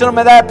position them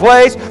in that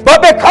place.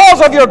 But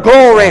because of your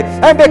glory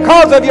and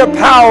because of your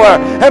power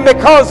and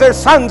because they're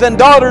sons and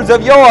daughters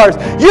of yours,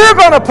 you're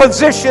going to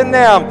position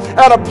them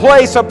at a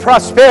place of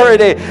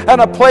prosperity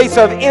and a place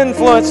of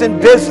influence in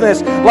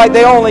business like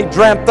they only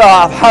dreamt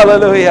of.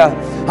 Hallelujah.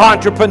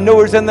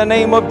 Entrepreneurs, in the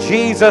name of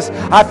Jesus,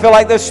 I feel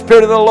like the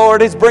Spirit of the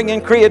Lord is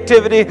bringing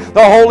creativity.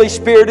 The Holy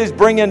Spirit is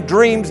bringing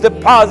dreams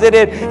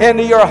deposited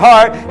into your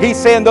heart. He's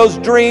saying those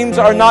dreams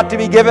are not to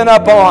be given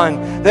up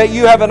on, that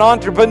you have an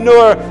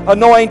entrepreneur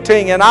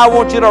anointing, and I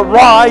want you to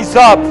rise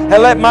up and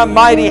let my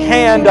mighty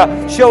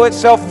hand show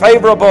itself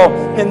favorable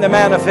in the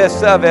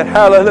manifest of it.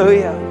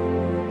 Hallelujah.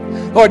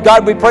 Lord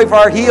God, we pray for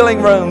our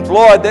healing rooms,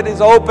 Lord, that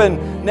is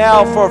open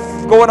now for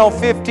going on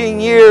 15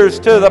 years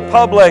to the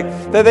public,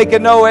 that they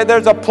can know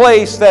there's a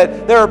place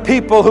that there are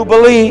people who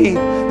believe.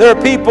 There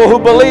are people who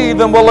believe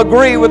and will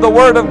agree with the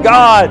Word of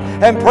God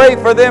and pray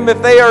for them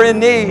if they are in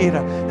need.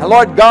 And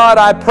Lord God,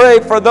 I pray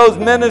for those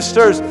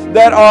ministers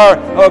that are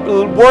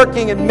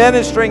working and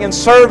ministering and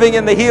serving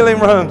in the healing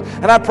rooms.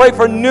 And I pray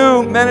for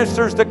new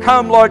ministers to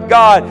come, Lord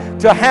God,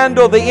 to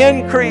handle the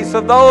increase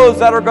of those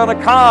that are going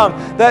to come,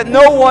 that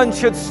no one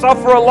should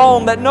suffer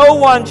alone, that no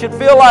one should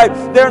feel like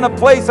they're in a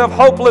place of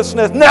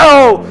hopelessness.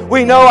 No,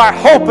 we know our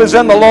hope is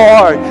in the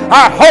Lord.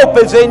 Our hope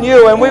is in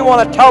you, and we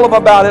want to tell them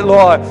about it,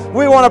 Lord.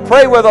 We want to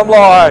pray with them,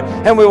 Lord,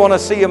 and we want to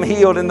see them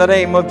healed in the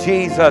name of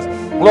Jesus.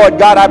 Lord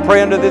God, I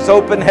pray under this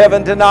open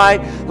heaven tonight,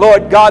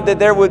 Lord God, that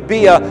there would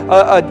be a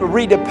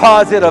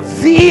redeposit of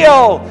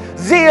zeal.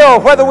 Zeal,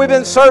 whether we've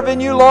been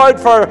serving you, Lord,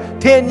 for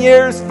 10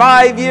 years,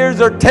 5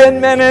 years, or 10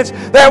 minutes,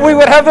 that we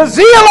would have the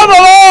zeal of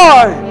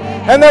the Lord.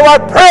 And that our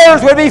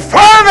prayers would be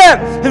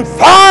fervent and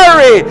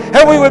fiery.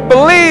 And we would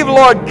believe,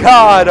 Lord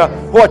God,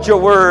 what your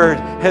word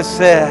has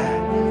said.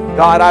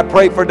 God, I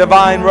pray for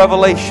divine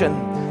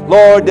revelation.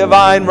 Lord,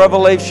 divine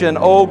revelation.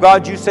 Oh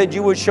God, you said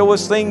you would show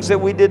us things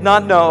that we did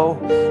not know.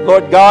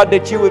 Lord God,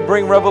 that you would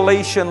bring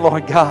revelation,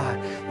 Lord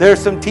God. There's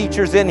some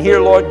teachers in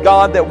here, Lord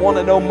God, that want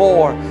to know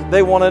more.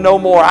 They want to know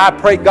more. I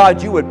pray,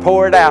 God, you would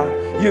pour it out.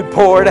 You'd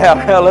pour it out.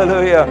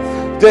 Hallelujah.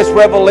 This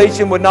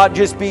revelation would not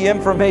just be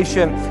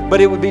information,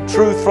 but it would be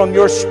truth from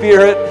your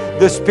Spirit,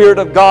 the Spirit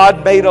of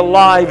God made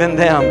alive in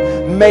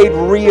them, made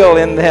real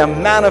in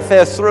them,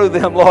 manifest through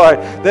them, Lord,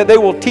 that they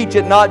will teach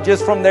it not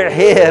just from their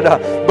head,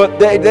 but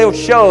they'll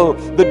show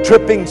the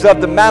drippings of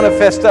the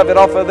manifest of it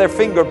off of their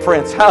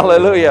fingerprints,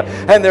 hallelujah,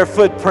 and their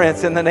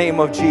footprints in the name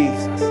of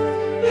Jesus.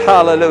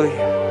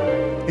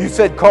 Hallelujah. You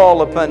said,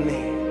 call upon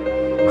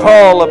me.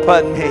 Call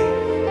upon me.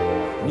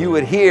 You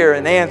would hear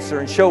and answer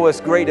and show us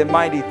great and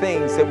mighty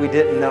things that we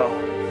didn't know.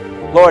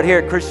 Lord, here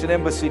at Christian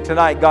Embassy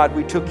tonight, God,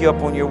 we took you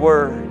up on your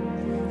word.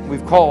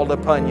 We've called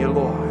upon you,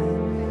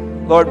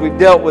 Lord. Lord, we've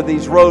dealt with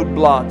these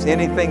roadblocks,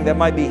 anything that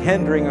might be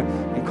hindering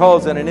and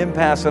causing an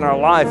impasse in our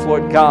life,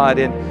 Lord God,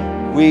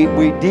 and we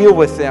deal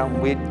with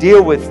them. We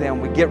deal with them.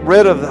 We get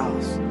rid of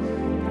those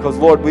because,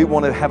 Lord, we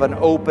want to have an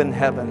open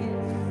heaven.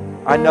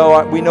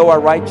 We know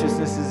our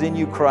righteousness is in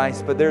you,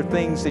 Christ, but there are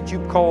things that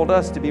you've called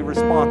us to be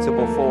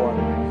responsible for.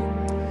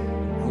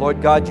 Lord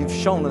God, you've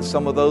shown us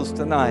some of those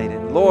tonight.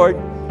 And Lord,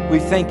 we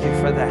thank you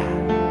for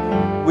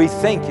that. We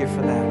thank you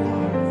for that,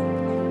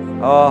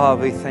 Lord. Oh,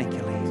 we thank you,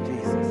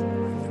 Jesus.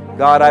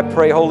 God, I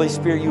pray, Holy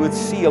Spirit, you would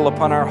seal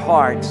upon our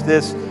hearts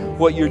this,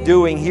 what you're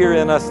doing here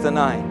in us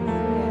tonight.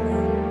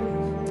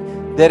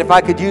 That if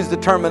I could use the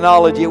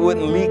terminology, it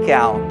wouldn't leak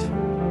out.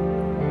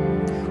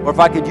 Or if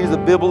I could use the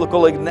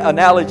biblical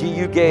analogy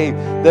you gave,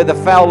 that the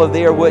fowl of the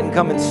air wouldn't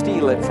come and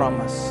steal it from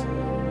us.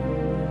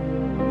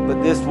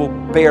 But this will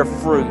bear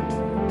fruit.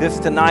 This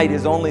tonight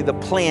is only the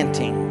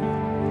planting,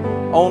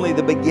 only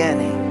the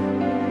beginning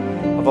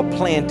of a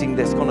planting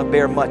that's going to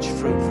bear much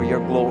fruit for your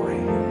glory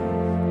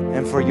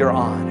and for your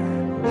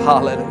honor.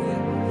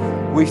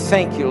 Hallelujah. We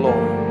thank you,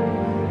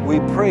 Lord. We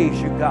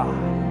praise you,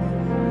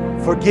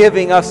 God, for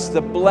giving us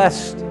the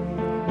blessed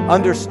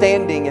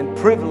understanding and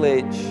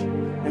privilege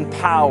and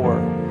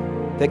power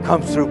that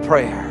comes through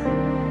prayer.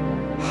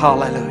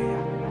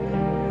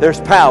 Hallelujah.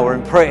 There's power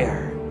in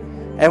prayer,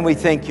 and we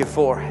thank you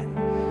for it.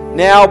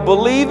 Now,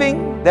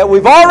 believing that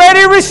we've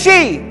already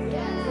received,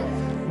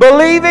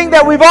 believing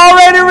that we've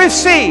already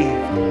received,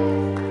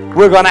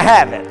 we're going to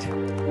have it.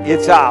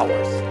 It's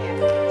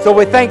ours. So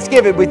with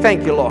thanksgiving, we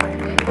thank you, Lord.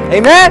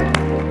 Amen?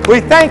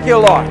 We thank you,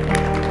 Lord.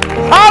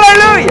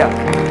 Hallelujah.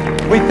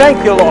 We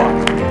thank you,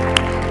 Lord.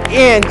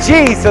 In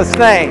Jesus'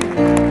 name,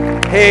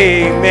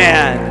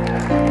 amen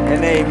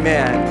and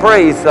amen.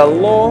 Praise the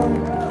Lord.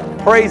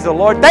 Praise the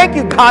Lord. Thank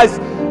you guys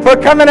for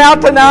coming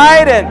out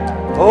tonight, and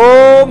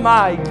Oh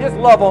my, just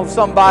love on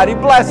somebody,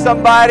 bless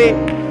somebody.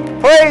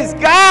 Praise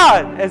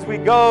God as we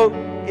go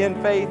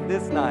in faith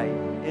this night.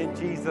 In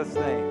Jesus'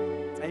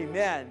 name,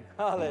 amen.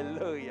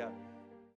 Hallelujah.